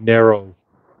very narrow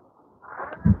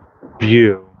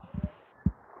view,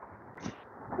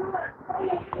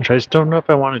 which I just don't know if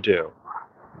I want to do.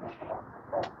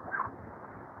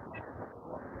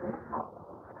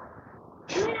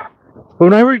 But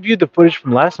when I reviewed the footage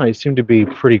from last night, it seemed to be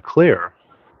pretty clear,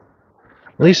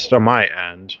 at least on my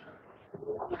end.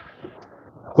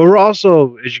 But we're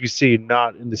also, as you can see,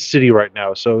 not in the city right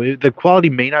now, so the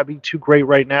quality may not be too great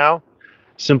right now,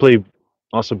 simply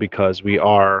also because we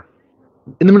are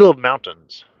in the middle of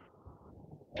mountains.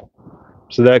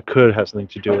 So that could have something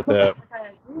to do with it.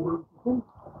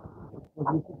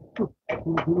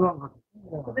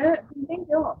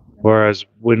 Whereas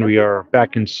when we are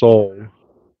back in Seoul,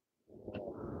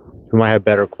 we might have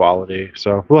better quality.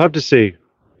 So we'll have to see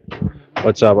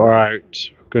what's up. All right,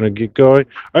 gonna get going.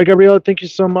 All right, Gabriella, thank you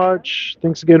so much.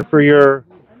 Thanks again for your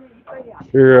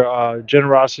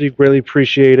generosity. Greatly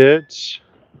appreciate it.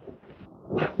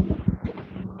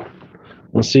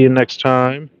 We'll see you next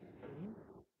time.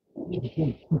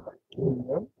 You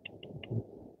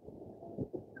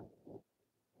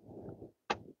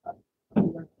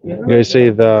guys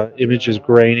say the image is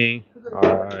grainy.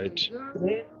 All right.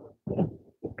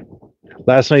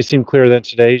 Last night seemed clearer than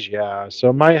today's. Yeah. So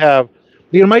it might have,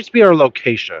 it might just be our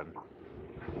location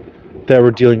that we're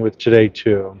dealing with today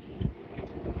too.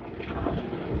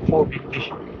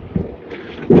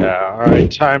 Yeah. All right.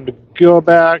 Time to go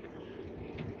back.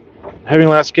 Having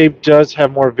landscape does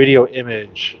have more video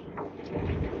image.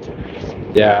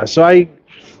 Yeah. So I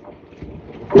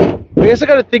guess I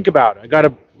got to think about it. I got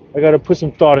to put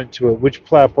some thought into it. Which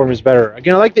platform is better?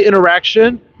 Again, I like the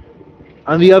interaction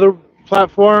on the other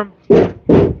platform,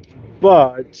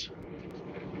 but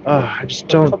I just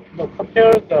don't.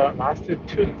 Compare the last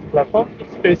two platforms.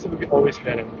 It's basically always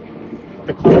better.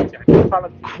 The quality, I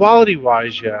think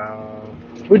quality-wise, yeah,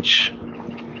 which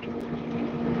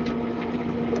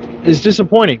is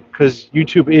disappointing because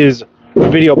YouTube is a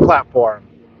video platform.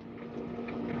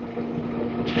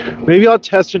 Maybe I'll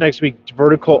test it next week,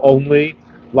 vertical only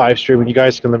live stream, and you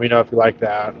guys can let me know if you like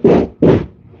that.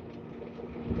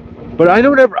 But I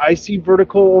know whenever I see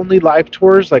vertical only live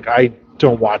tours, like I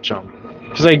don't watch them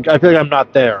because I feel like I'm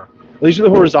not there. At least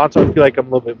with the horizontal, I feel like I'm a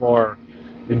little bit more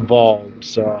involved.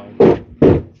 So.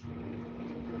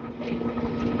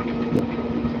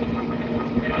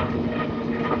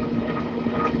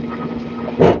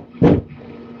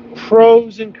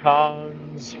 Pros and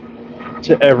cons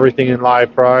to everything in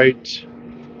life, right?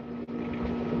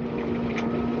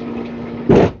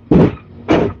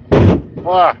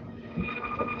 Ah.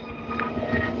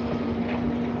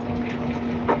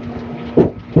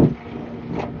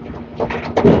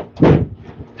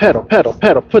 Pedal, pedal,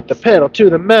 pedal, put the pedal to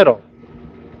the metal.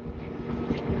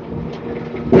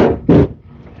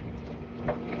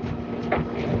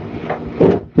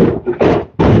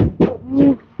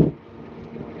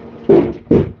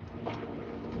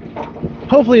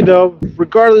 Hopefully, though,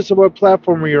 regardless of what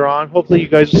platform you're on, hopefully you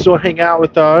guys will still hang out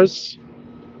with us.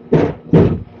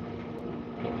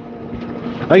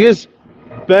 I guess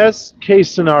best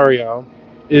case scenario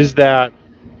is that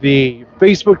the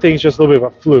Facebook thing is just a little bit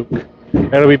of a fluke,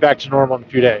 and it'll be back to normal in a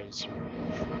few days.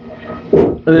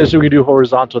 And then so we can do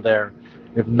horizontal there.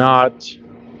 If not,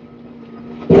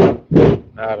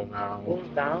 I don't know. Go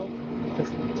down,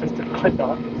 just to cut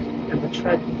off, and the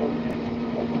track and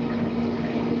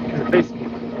the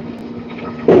Facebook.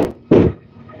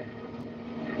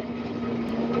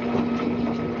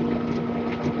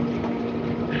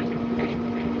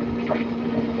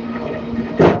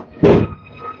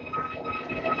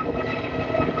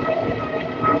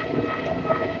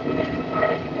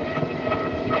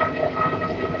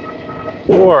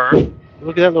 Or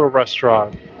look at that little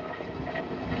restaurant.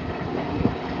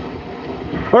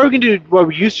 Or we can do what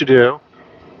we used to do.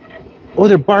 Oh,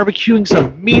 they're barbecuing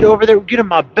some meat over there. Get in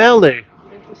my belly.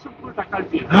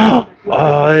 Oh,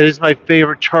 it is my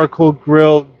favorite charcoal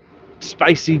grilled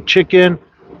spicy chicken.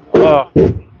 Oh,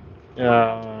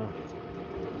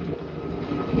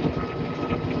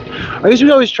 I guess we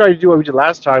always try to do what we did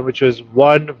last time, which was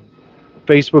one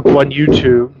Facebook, one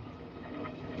YouTube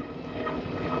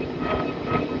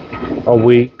a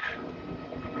week.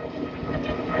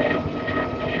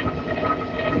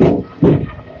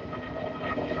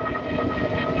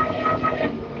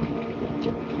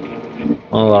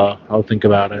 I'll think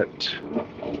about it.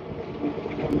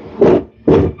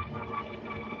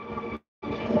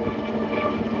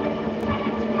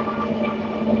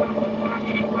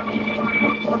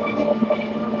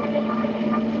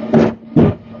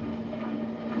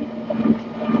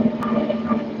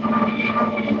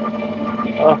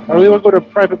 I really want to go to a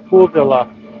private pool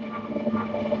villa.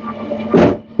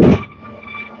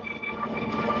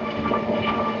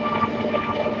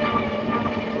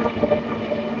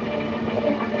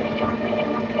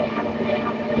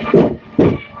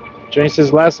 Jenny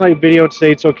says, last night video,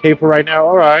 today it's okay for right now.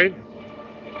 All right.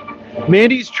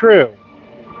 Mandy's true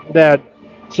that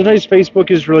sometimes Facebook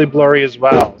is really blurry as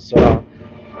well. So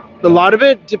a lot of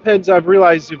it depends. I've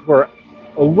realized if we're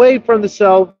away from the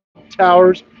cell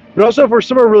towers, but also if we're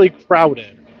somewhere really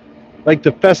crowded, like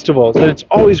the festivals, then it's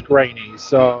always grainy.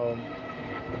 So,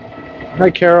 hi,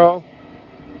 Carol.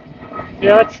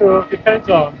 Yeah, true. Depends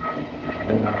on.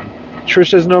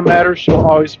 Trish says no matter, she'll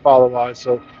always follow us.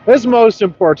 So that's most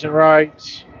important,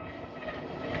 right?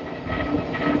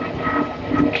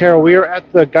 Carol, we are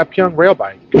at the Gapyeong Rail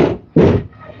Park.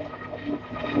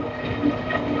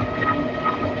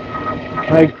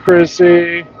 Hi,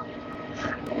 Chrissy.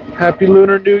 Happy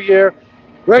Lunar New Year.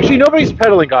 Well, actually, nobody's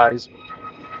pedaling, guys.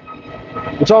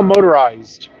 It's all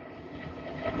motorized.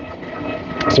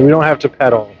 So we don't have to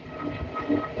pedal.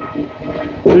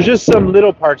 There's just some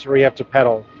little parts where you have to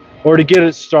pedal. Or to get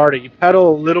it started. You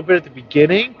pedal a little bit at the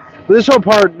beginning. But this whole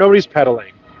part, nobody's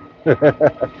pedaling.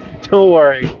 Don't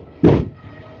worry.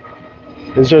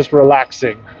 It's just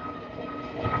relaxing.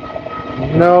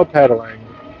 No pedaling.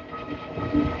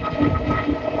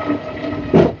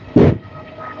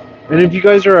 And if you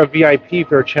guys are a VIP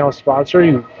for a channel sponsor,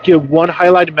 you get one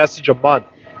highlighted message a month,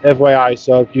 FYI.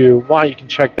 So if you want, you can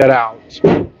check that out. If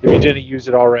you didn't use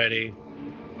it already,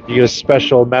 you get a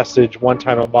special message one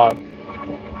time a month.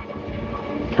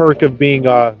 Perk of being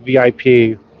a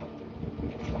VIP.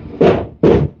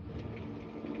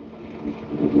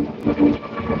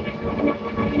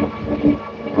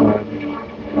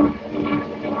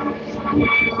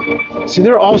 See,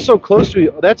 they're all so close to me.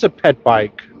 That's a pet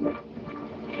bike.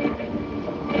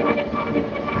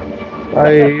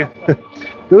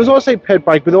 Those all say pet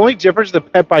bike, but the only difference with the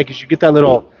pet bike is you get that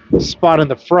little spot in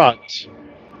the front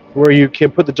where you can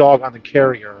put the dog on the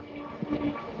carrier.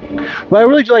 But I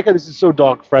really do like how this is so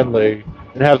dog friendly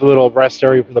and have the little rest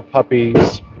area for the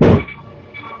puppies.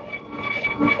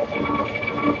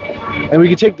 And we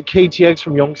can take the KTX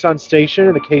from Yongsan Station,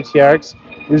 and the KTX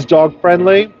is dog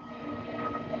friendly.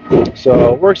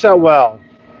 So it works out well.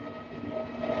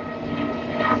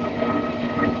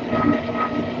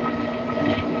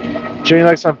 Jane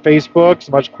likes on Facebook. It's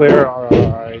much clearer. All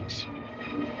right.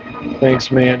 Thanks,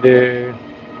 Mandy.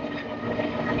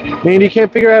 Mandy, you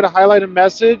can't figure out how to highlight a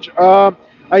message?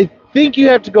 I think you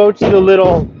have to go to the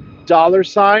little dollar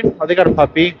sign. Oh, they got a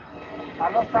puppy.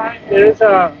 Dollar sign. There is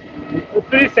a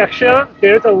free section.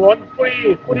 There's a one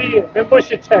free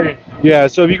membership challenge. Yeah,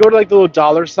 so if you go to like the little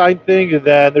dollar sign thing,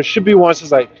 then there should be one that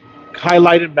says like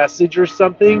highlighted message or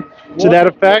something to that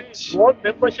effect. One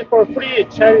membership for free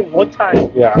challenge one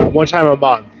time. Yeah, one time a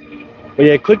month. But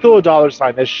yeah, click the little dollar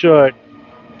sign. That should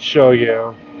show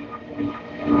you.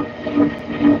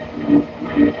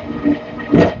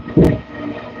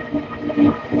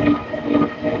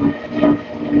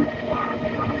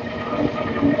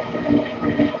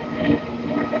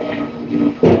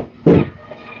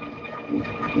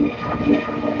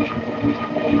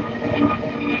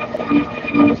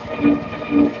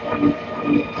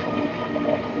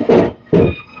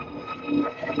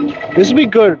 This would be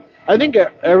good. I think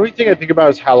everything I think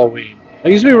about is Halloween.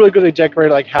 It used to be really good to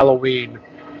decorate like Halloween.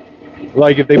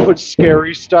 Like if they put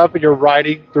scary stuff and you're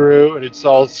riding through and it's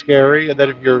all scary, and then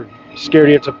if you're scared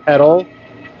you have to pedal.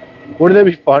 Wouldn't that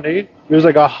be funny? It was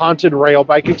like a haunted rail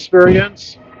bike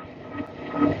experience.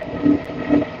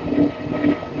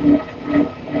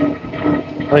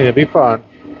 I think it'd be fun.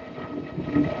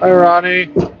 Hi, Ronnie.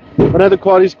 One of the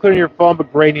qualities clear in your phone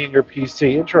but grainy in your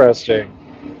PC. Interesting.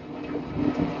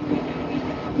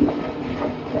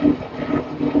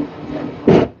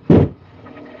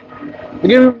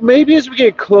 Again, maybe as we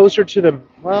get closer to the,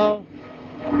 well,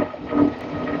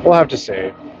 we'll have to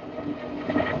see.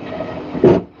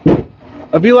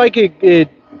 I feel like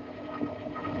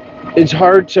it's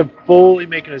hard to fully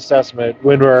make an assessment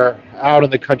when we're out in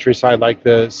the countryside like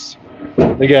this.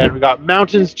 Again, we got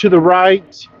mountains to the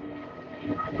right,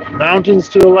 mountains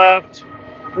to the left.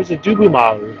 There's a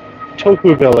Dubumaru,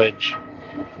 Toku village.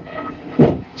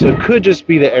 So it could just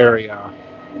be the area.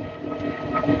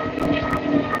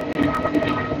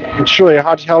 And surely a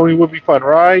hot Halloween would be fun,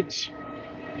 right?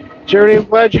 Jerry, I'm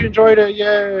glad you enjoyed it.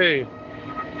 Yay!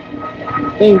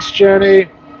 Thanks, Jenny.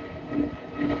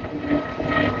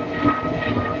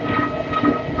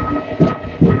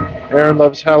 Aaron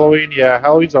loves Halloween. Yeah,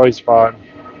 Halloween's always fun.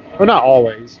 Well, not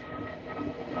always.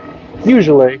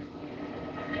 Usually.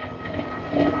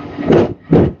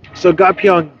 So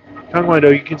Gapyeong,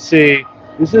 Gangwon-do, you can see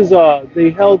this is they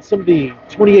held some of the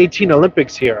 2018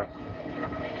 Olympics here.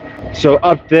 So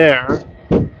up there,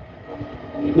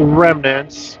 the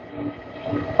remnants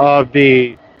of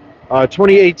the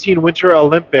 2018 Winter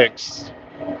Olympics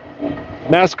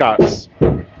mascots.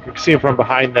 You can see them from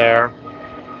behind there.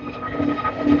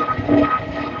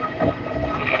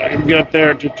 Get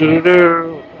there.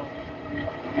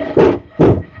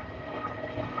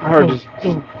 Hard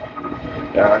to.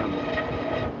 Yeah.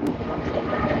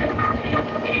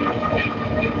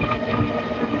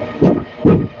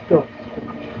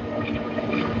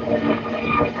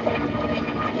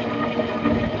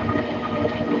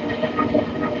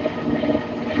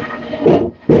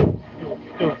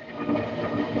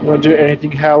 Want to do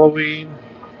anything Halloween?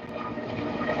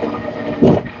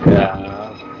 Yeah.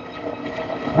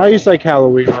 I used to like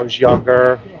Halloween when I was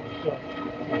younger.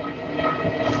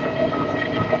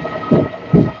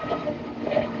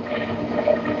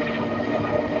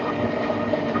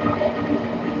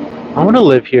 I want to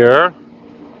live here.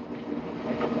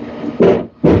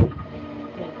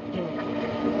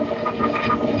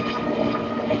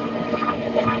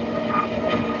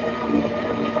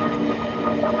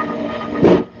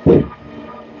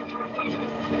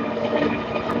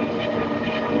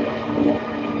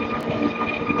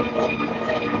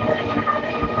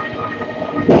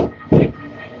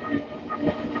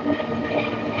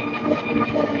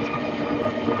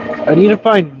 I need to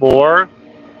find more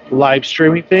live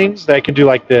streaming things that I can do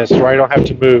like this, where I don't have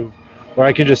to move, where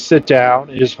I can just sit down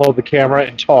and just hold the camera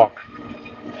and talk.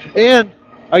 And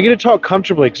I get to talk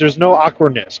comfortably because there's no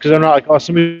awkwardness, because I'm not like, oh,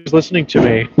 somebody's listening to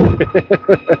me.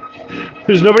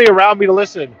 There's nobody around me to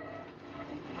listen.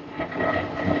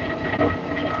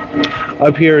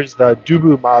 Up here is the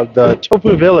the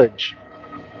Tofu Village.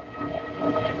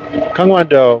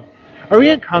 Gangwon-do. Are we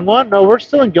in Gangwon? No, we're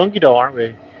still in Gyeonggi-do, aren't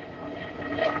we?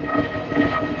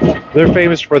 They're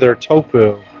famous for their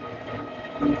tofu.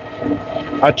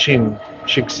 Achim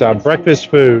shiksa, breakfast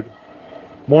food,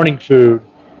 morning food.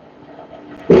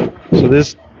 So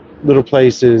this little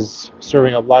place is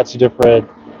serving up lots of different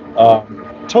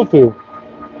tofu.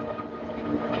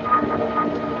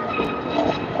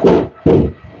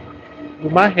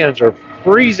 My hands are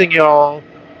freezing, y'all.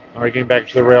 All right, getting back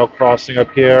to the rail crossing up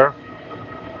here.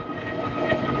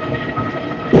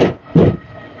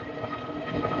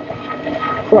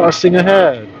 Crossing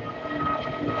ahead.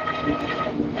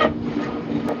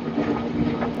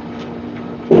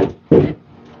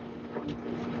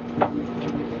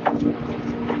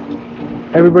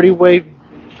 Everybody wave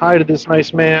hi to this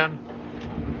nice man.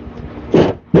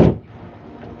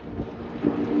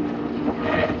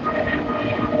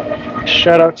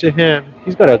 Shout out to him.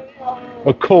 He's got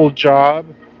a cold job.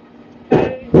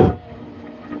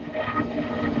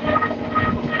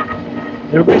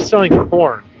 Everybody's selling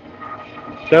corn.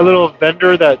 That little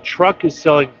vendor, that truck is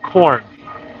selling corn.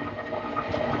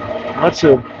 Lots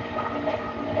of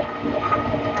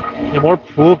more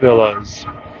pool villas.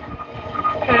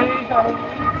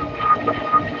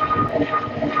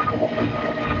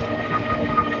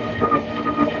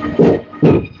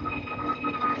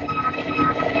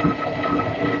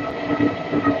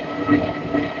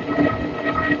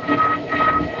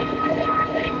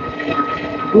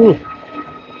 Ooh.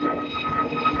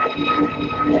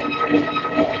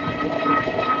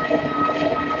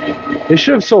 They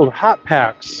should have sold hot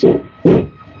packs.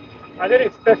 I didn't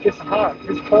expect it's hot.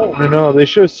 It's cold. I know. They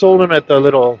should have sold them at the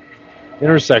little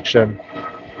intersection.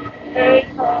 Hey,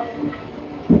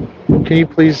 Can you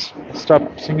please stop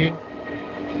singing?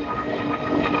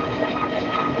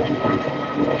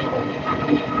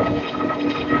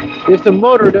 If the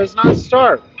motor does not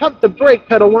start, pump the brake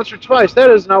pedal once or twice. That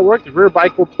does not work. The rear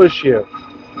bike will push you.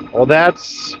 Well,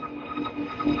 that's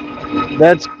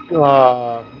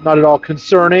not at all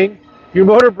concerning. Your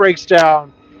motor breaks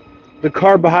down. The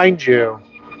car behind you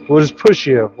will just push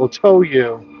you, will tow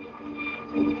you.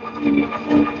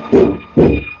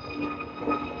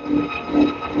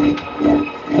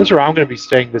 That's where I'm going to be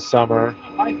staying this summer.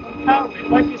 my hometown, it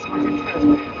might be something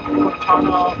interesting. Or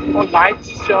tunnel, or lights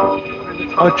show in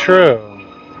the tunnel. Oh, true.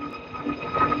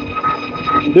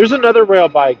 There's another rail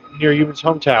bike near Yuman's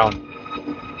hometown.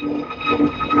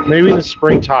 Maybe in the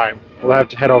springtime we'll have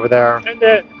to head over there. And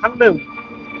then Hangneung.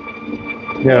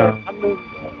 Yeah.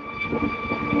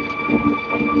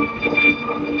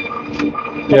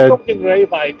 Gapyeong Rail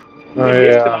Bike. Oh, We missed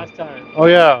it yeah. last time. Oh,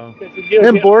 yeah.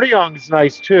 And Bordeong's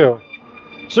nice, too.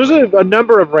 So there's a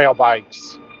number of rail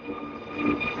bikes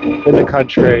in the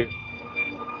country.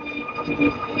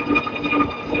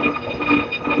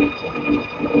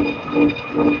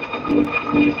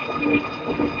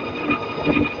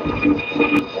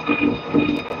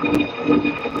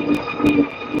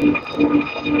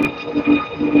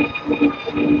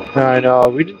 I know.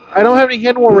 I don't have any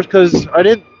hand warmers because I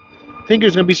didn't think it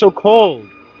was going to be so cold.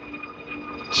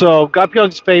 So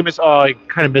Gapyeong's famous. Oh, I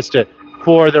kind of missed it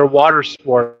for their water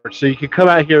sports. So you can come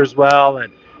out here as well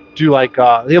and do like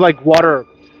they have like water.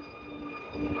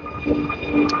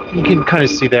 You can kind of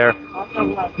see there.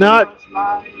 Not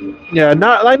yeah,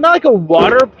 not like a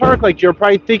water park like you're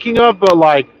probably thinking of, but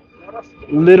like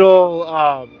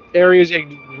little areas you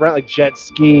can rent like jet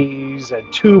skis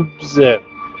and tubes and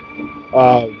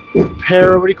what do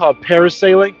you call it,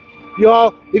 parasailing.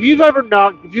 Y'all, if you've ever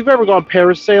gone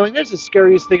parasailing, that's the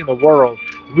scariest thing in the world.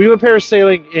 We went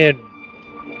parasailing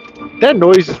that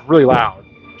noise is really loud.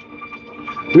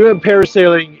 We went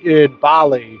parasailing in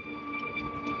Bali.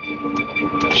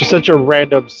 It's just such a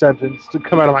random sentence to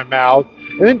come out of my mouth.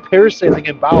 I went parasailing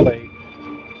in Bali,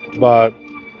 but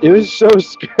it was so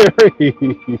scary.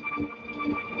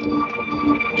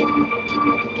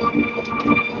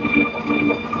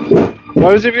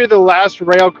 What was if you're the last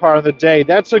rail car of the day?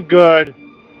 That's a good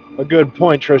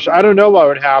point, Trish. I don't know what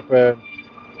would happen.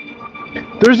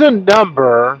 There's a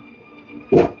number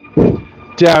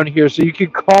down here, so you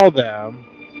can call them.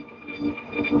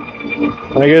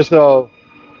 And I guess they'll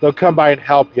come by and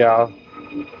help you.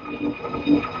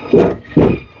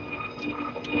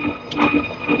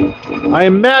 I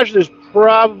imagine there's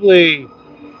probably,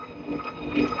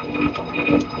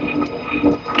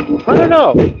 I don't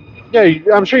know. Yeah,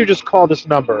 I'm sure you just call this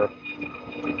number.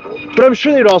 But I'm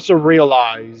sure they'd also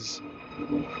realize,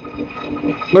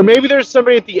 or maybe there's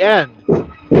somebody at the end.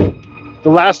 The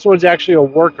last one's actually a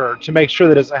worker to make sure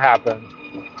that doesn't happen.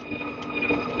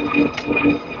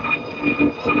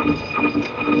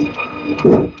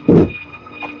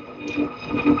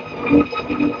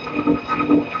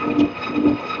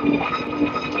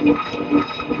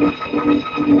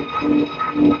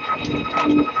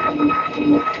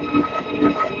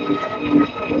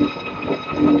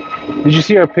 Did you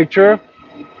see our picture?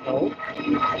 No.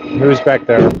 Who's back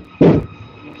there?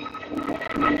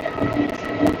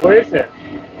 Where is it?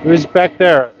 Who's back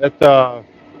there at the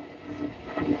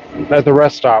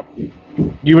rest stop?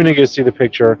 You want to go see the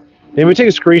picture? Did we take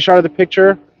a screenshot of the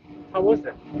picture? How was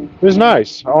it? It was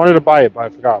nice. I wanted to buy it, but I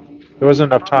forgot. There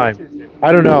wasn't enough time.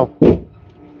 I don't know.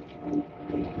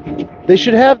 They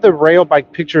should have the rail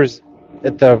bike pictures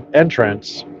at the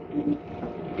entrance.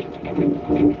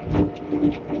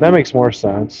 That makes more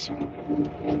sense.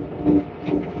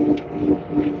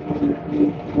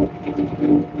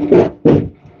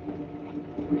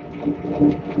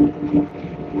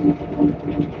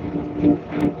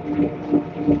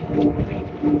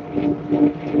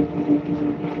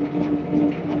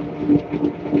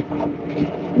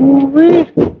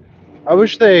 I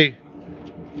wish they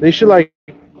should like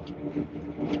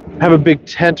have a big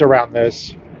tent around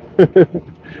this.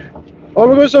 Oh,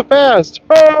 we're going so fast!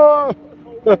 Oh!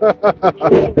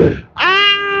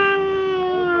 Ah!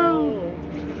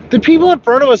 The people in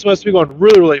front of us must be going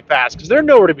really, really fast because they're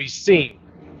nowhere to be seen.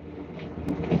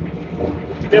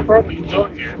 They're probably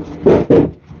enjoying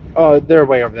it. Oh, they're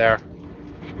way over there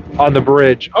on the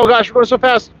bridge. Oh gosh, we're going so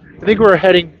fast. I think we're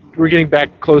getting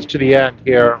back close to the end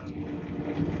here.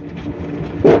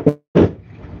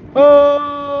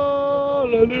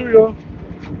 Hallelujah.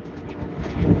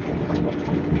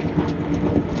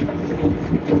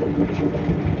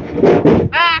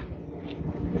 Ah!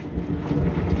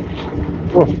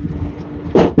 Oh.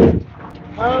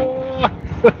 Ah!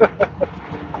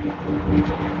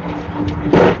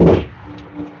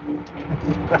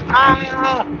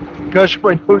 Ah! Gosh,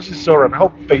 my nose is so red. My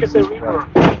whole face is red.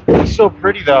 It's so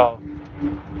pretty though.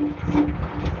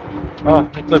 Oh,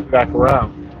 let's look back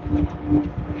around.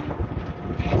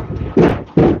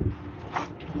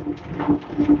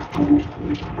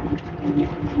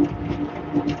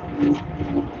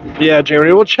 Yeah,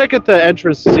 Jeremy, we'll check at the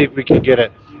entrance to see if we can get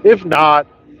it. If not,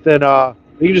 then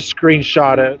we can just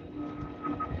screenshot it.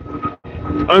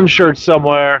 I'm sure it's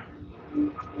somewhere.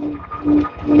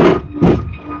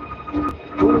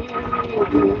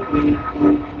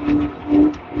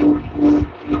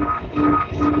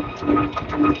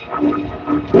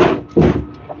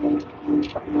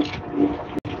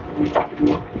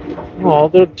 Oh,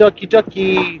 little ducky down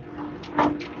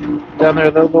there.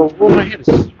 The little, oh, my head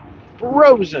is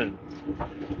frozen.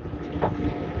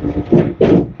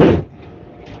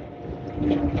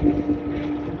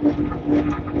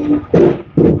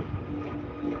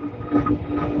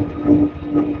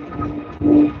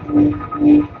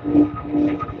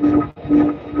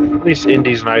 At least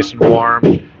Indy's nice and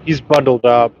warm. He's bundled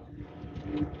up.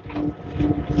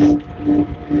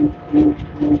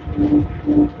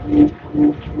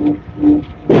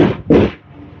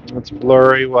 It's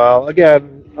blurry. Well,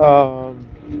 again, I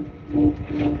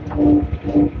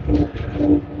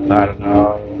don't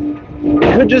know.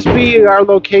 It could just be our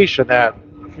location that,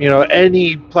 you know,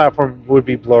 any platform would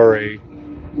be blurry.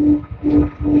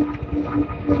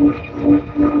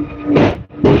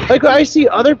 Like, I see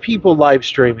other people live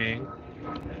streaming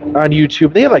on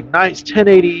YouTube. They have like nice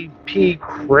 1080p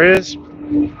crisp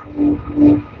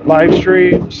live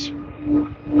streams.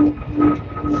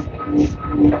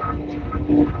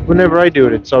 Whenever I do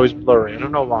it, it's always blurry. I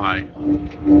don't know why.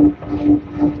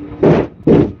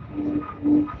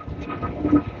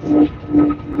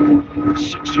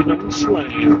 $69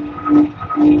 slam.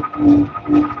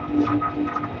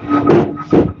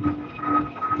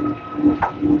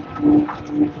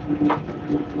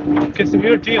 Because if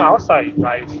you're doing outside,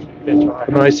 right?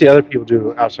 When I see other people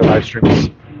do outside live streams,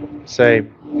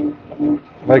 same.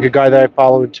 Like a guy that I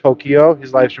follow in Tokyo,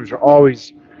 his live streams are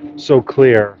always so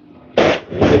clear.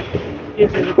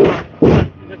 He's in the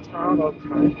town all the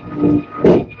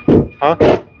time. Huh?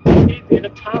 He's in the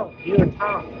town, near the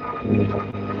town.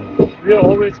 We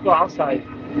always go outside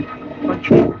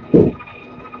country.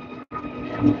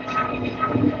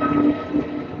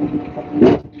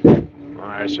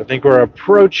 Alright, so I think we're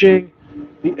approaching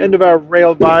the end of our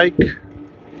rail bike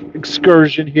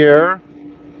excursion here.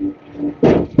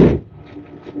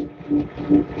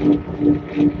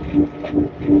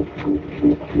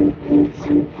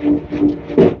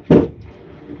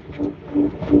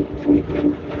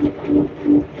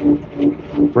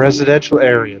 Residential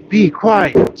area. Be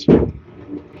quiet.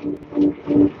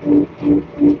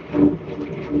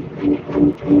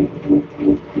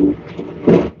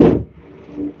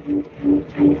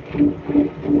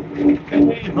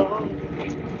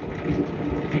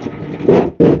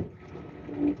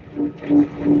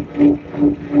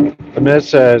 And it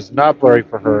says not blurry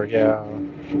for her, yeah.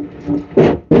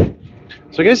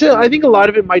 So I think a lot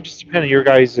of it might just depend on your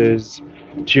guys'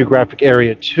 geographic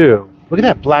area too. Look at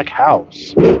that black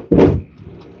house.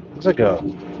 Looks like a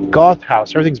goth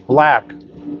house. Everything's black.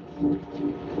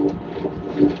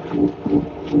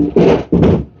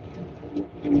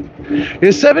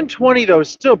 Yeah, 720 though is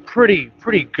still pretty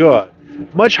good.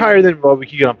 Much higher than what we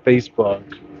can get on Facebook.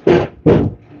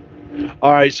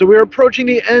 All right, so we're approaching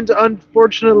the end,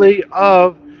 unfortunately,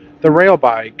 of the rail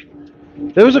bike.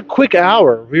 That was a quick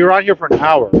hour. We were out here for an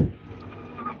hour.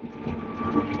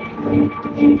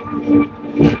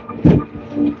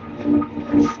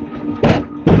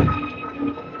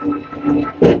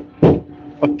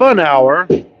 A fun hour.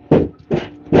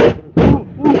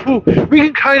 Ooh. We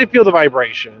can kind of feel the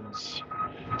vibrations,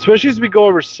 especially as we go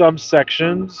over some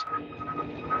sections.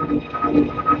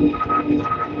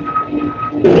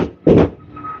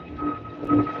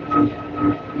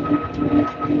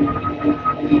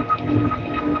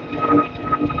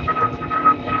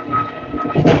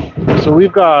 So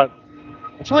we've got,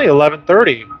 it's only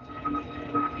 11:30.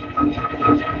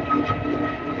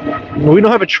 We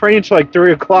don't have a train until like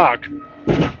 3 o'clock.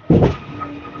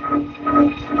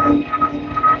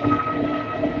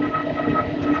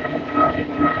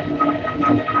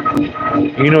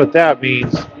 You know what that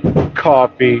means?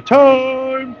 Coffee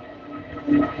time!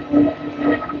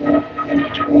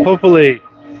 Hopefully,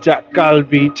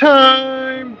 닭갈비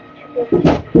time!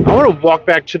 I want to walk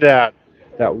back to that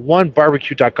one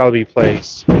barbecue 닭갈비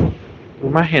place.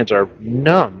 My hands are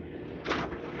numb.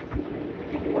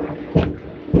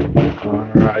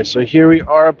 Alright, so here we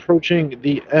are approaching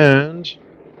the end.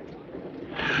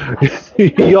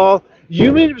 Y'all,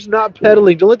 Yumin's not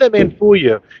pedaling. Don't let that man fool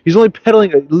you. He's only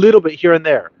pedaling a little bit here and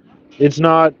there. It's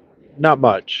not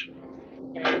much.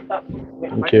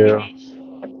 Thank you.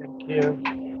 Thank you.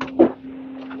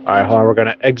 Alright, hold on. We're going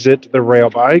to exit the rail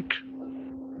bike.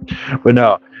 But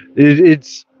no,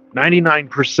 it's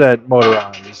 99%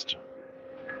 motorized.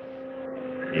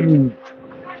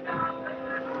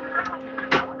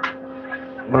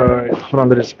 Alright, hold on.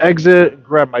 Let us exit.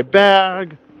 Grab my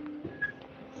bag.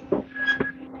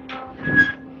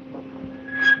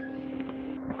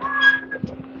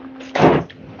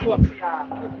 Can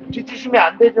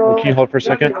you hold for a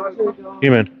second?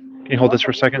 Human, can you hold this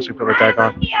for a second so we put my bag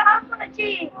on?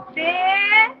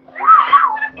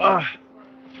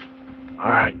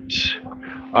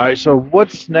 Alright, so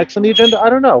what's next on the agenda? I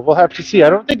don't know. We'll have to see. I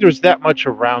don't think there's that much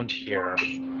around here.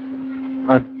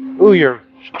 Ooh, your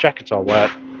jacket's all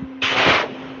wet.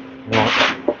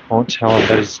 Won't tell him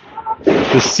that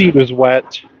the seat is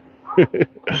wet.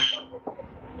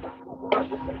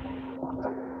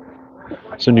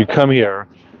 So when you come here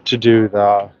to do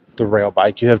the rail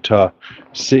bike, you have to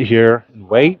sit here and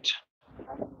wait,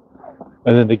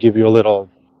 and then they give you a little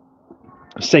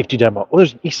safety demo. Oh,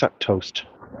 there's an Isak toast.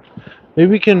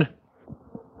 Maybe we can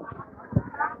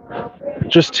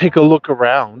just take a look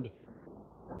around.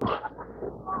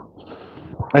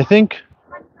 I think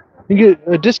you get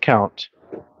a discount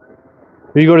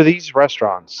when you go to these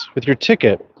restaurants with your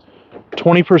ticket.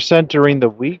 20% during the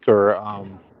week or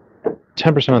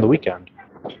 10% on the weekend.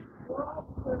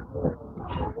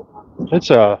 It's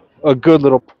a good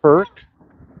little perk.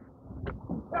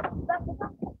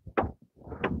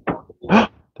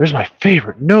 There's my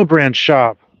favorite no brand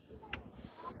shop.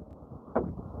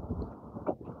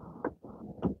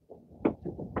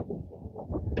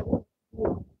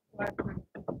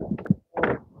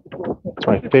 It's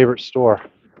my favorite store.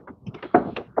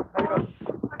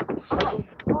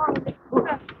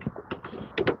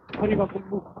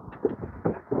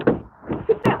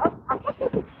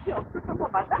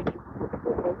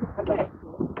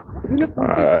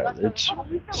 Let's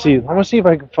see. I want to see if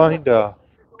I can find a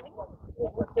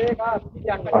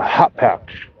hot pack.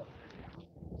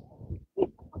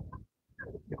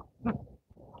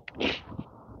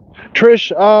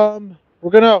 Trish,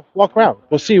 we're gonna walk around.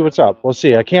 We'll see what's up. We'll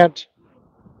see. I can't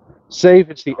say if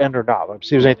it's the end or not. Let's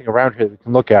see if there's anything around here that we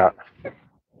can look at.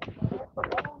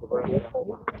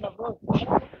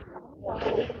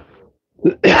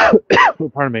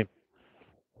 Pardon me.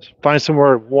 Find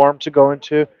somewhere warm to go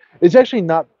into. It's actually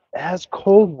not as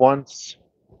cold once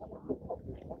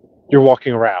you're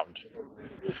walking around.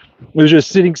 It was just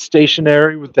sitting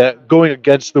stationary with that going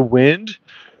against the wind.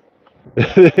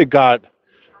 It got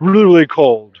really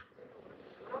cold.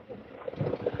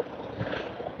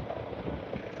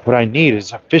 What I need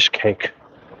is a fish cake.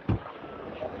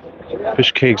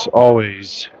 Fish cakes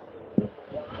always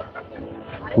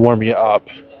warm you up.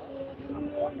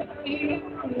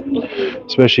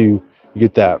 Especially you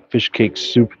get that fish cake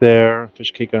soup there,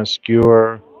 fish cake on a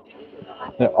skewer.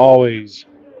 That always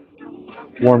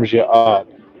warms you up,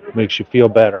 makes you feel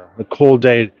better. A cold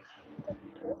day, you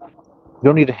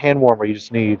don't need a hand warmer, you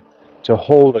just need to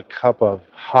hold a cup of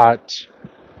hot,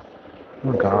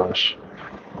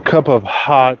 cup of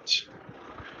hot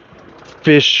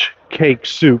fish cake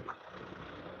soup,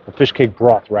 or fish cake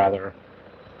broth rather.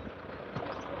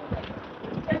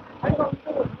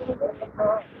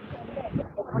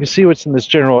 You can see what's in this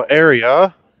general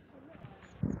area.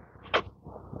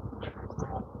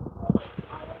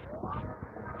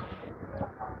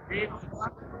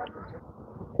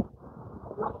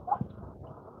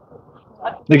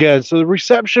 Again, so the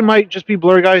reception might just be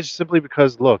blurry, guys, simply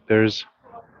because, look, there's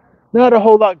not a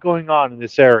whole lot going on in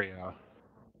this area.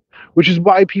 Which is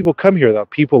why people come here, though.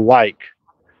 People like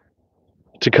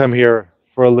to come here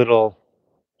for a little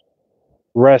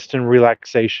rest and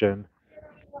relaxation.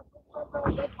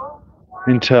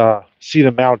 And to see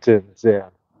the mountains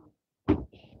and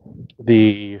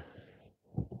the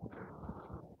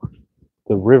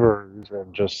rivers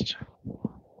and just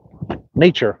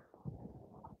nature.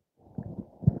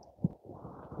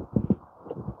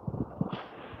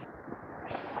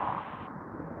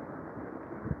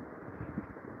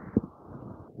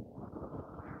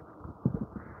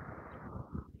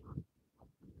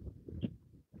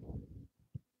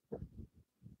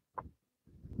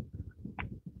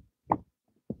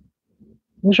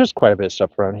 There's just quite a bit of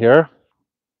stuff around here.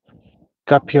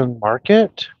 Gapyeong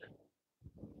Market.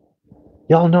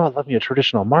 Y'all know I love me a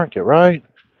traditional market, right?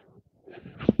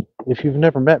 If you've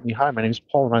never met me, hi, my name's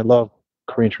Paul and I love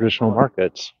Korean traditional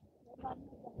markets.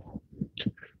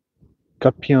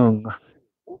 Gapyeong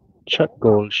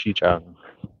Cheol Shijang.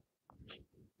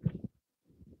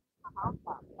 I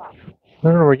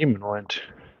don't know where Yimin went.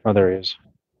 Oh, there he is.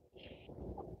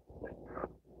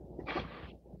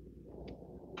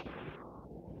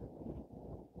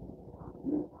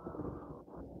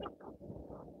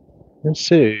 Let's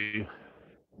see.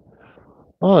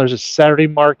 Oh, there's a Saturday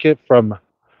market from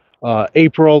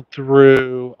April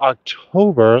through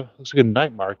October. Looks like a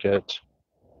night market.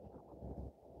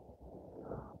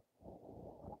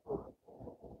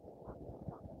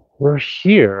 We're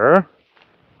here.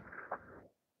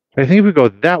 I think if we go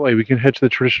that way, we can head to the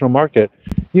traditional market.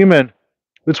 Yuman,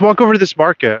 let's walk over to this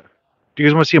market. Do you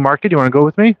guys want to see a market? Do you want to go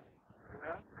with me?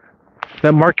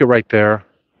 That market right there. It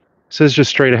says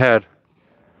just straight ahead.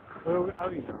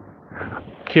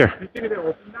 Here. You think they're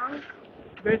open now?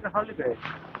 Today's a holiday.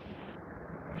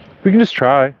 We can just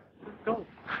try. Let's go. All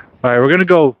right, we're going to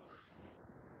go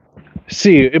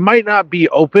see. It might not be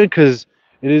open because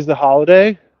It is the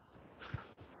holiday.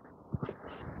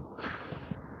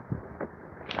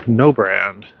 No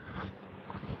brand.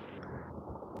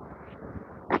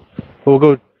 We'll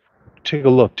go take a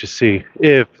look to see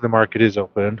if the market is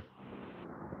open.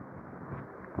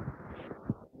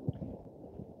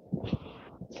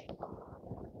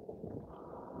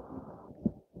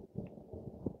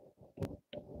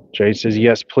 Jay says,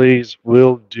 yes, please.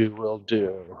 Will do, will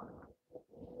do.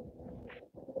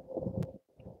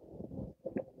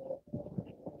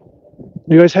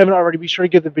 You guys haven't already, be sure to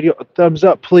give the video a thumbs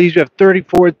up, please. We have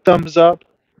 34 thumbs up.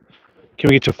 Can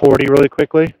we get to 40 really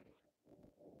quickly?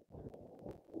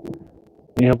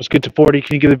 Can you help us get to 40?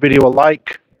 Can you give the video a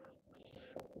like?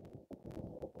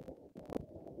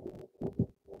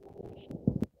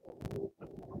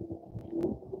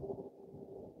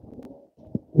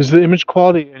 Is the image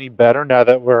quality any better now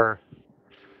that we're a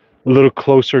little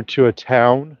closer to a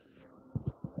town?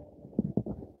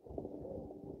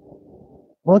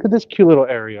 Well, look at this cute little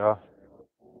area.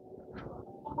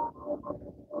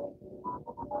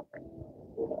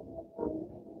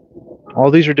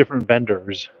 All these are different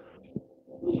vendors.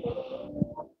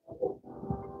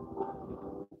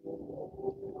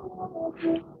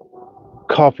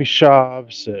 Coffee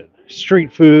shops, and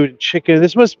street food, chicken.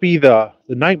 This must be the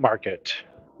night market.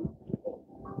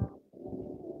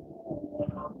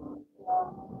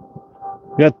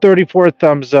 We got 34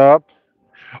 thumbs up.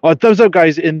 Thumbs up,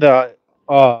 guys, in the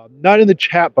not in the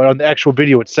chat, but on the actual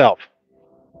video itself.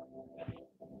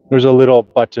 There's a little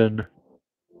button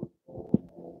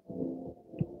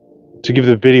to give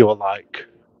the video a like.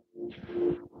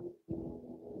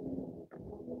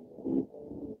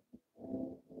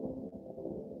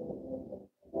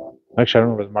 Actually, I don't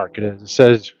know where the market is. It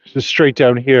says just straight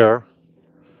down here.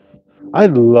 I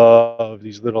love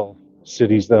these little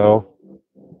cities, though.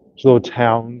 These little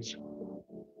towns,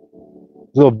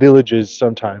 little villages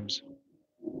sometimes.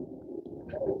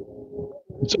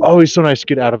 It's always so nice to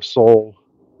get out of Seoul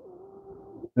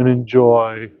and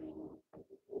enjoy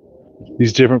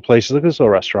these different places. Look at this little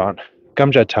restaurant,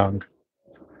 Gamjaetang,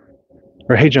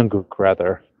 or Haejungguk,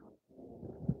 rather.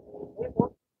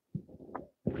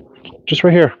 Just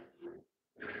right here.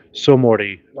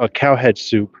 Somori, a cow head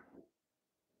soup,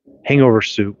 hangover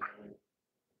soup.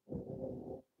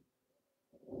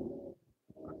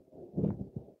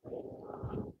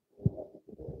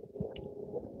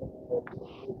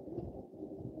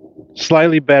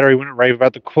 Slightly better. He wouldn't rave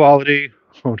about the quality.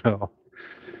 Oh no.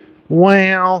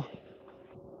 Well,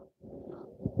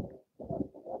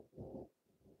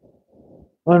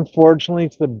 unfortunately,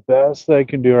 it's the best I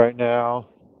can do right now.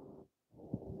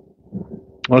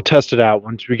 I'll test it out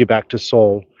once we get back to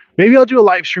Seoul. Maybe I'll do a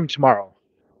live stream tomorrow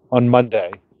on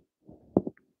Monday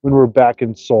when we're back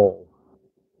in Seoul.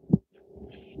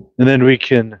 And then we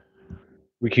can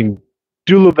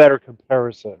do a little better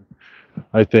comparison,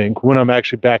 I think, when I'm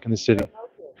actually back in the city.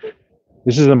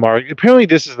 This is the market. Apparently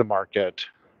this is the market.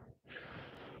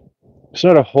 There's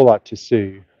not a whole lot to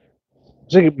see. I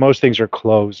think most things are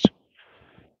closed.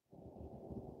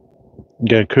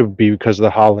 Again, it could be because of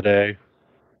the holiday.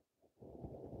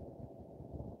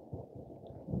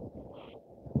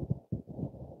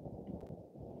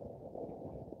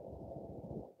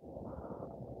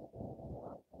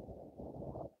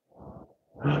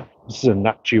 This is a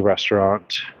nakji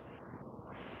restaurant.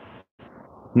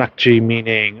 Nakji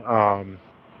meaning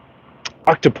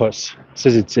octopus. It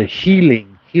says it's a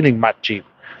healing matji.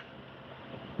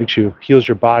 Makes you heals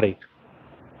your body.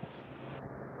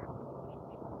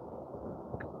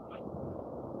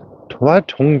 Tola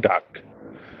tongdak.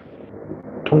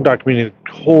 Tongdak meaning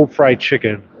whole fried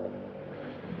chicken.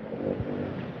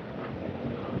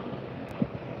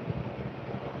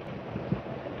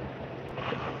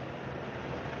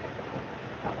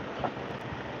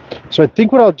 So I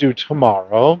think what I'll do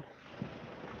tomorrow,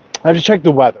 I have to check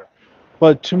the weather,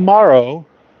 but tomorrow,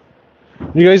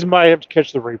 you guys might have to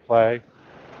catch the replay,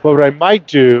 but what I might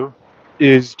do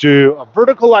is do a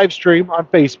vertical live stream on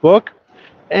Facebook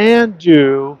and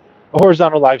do a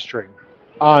horizontal live stream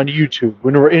on YouTube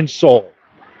when we're in Seoul,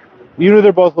 even though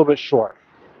they're both a little bit short.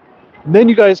 And then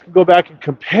you guys can go back and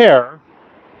compare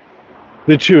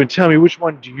the two and tell me which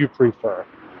one do you prefer.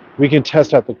 We can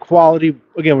test out the quality,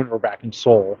 again, when we're back in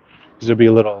Seoul, because it'll be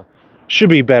a little, should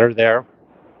be better there.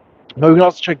 But we can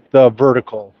also check the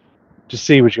vertical to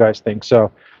see what you guys think.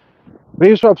 So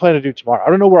maybe that's what I plan to do tomorrow.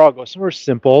 I don't know where I'll go. Somewhere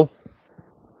simple,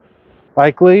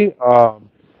 likely,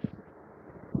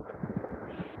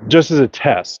 just as a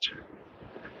test.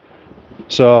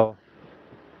 So,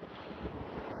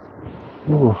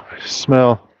 ooh,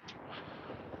 smell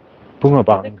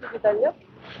bungabang.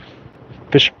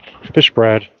 Fish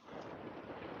bread.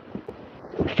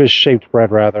 fish-shaped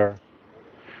bread rather.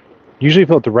 Usually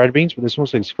filled with the red beans, but this one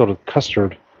looks like it's filled with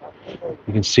custard.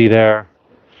 You can see there.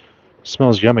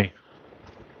 Smells yummy.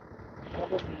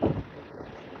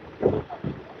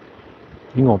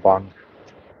 Bang.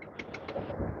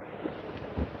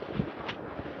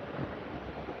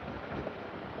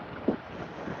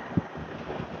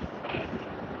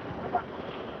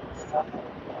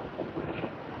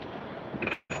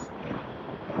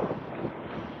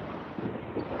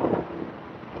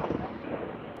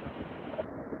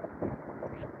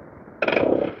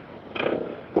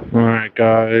 Alright,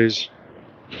 guys.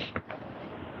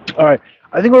 Alright,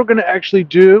 I think what we're going to actually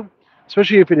do,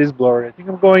 especially if it is blurry, I think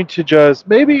I'm going to just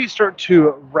maybe start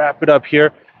to wrap it up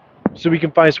here so we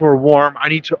can find somewhere warm. I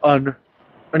need to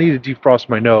defrost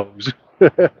my nose.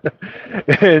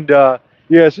 And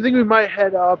yeah, so I think we might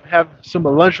head up, have some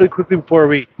lunch really quickly before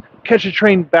we catch a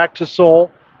train back to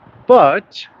Seoul.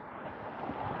 But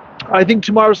I think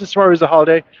tomorrow, since tomorrow is a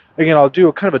holiday, again, I'll do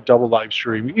a kind of a double live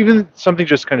stream, even something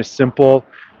just kind of simple.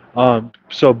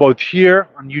 So both here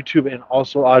on YouTube and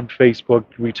also on Facebook,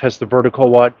 we test the vertical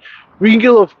one. We can get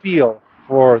a little feel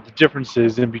for the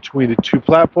differences in between the two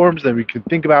platforms. Then we can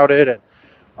think about it and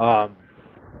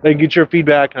then get your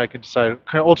feedback, and I can decide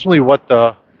kind of ultimately what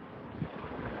the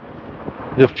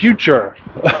future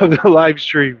of the live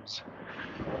streams,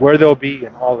 where they'll be,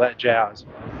 and all that jazz.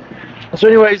 So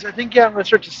anyways, I think, yeah, I'm going to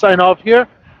start to sign off here.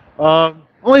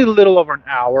 Only a little over an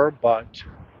hour, but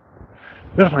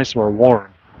I'm going to find somewhere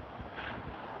warm.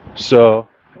 So,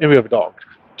 and we have a dog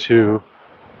to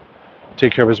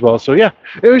take care of as well. So yeah,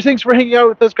 anyways, thanks for hanging out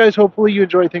with us, guys. Hopefully you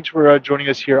enjoyed. Thanks for joining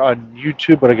us here on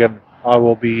YouTube. But again, I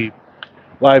will be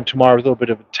live tomorrow with a little bit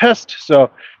of a test. So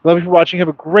love you for watching. Have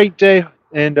a great day,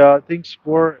 and thanks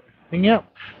for hanging out.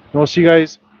 And we'll see you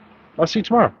guys. I'll see you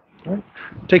tomorrow. All right?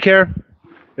 Take care,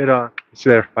 and see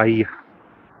you there. Bye.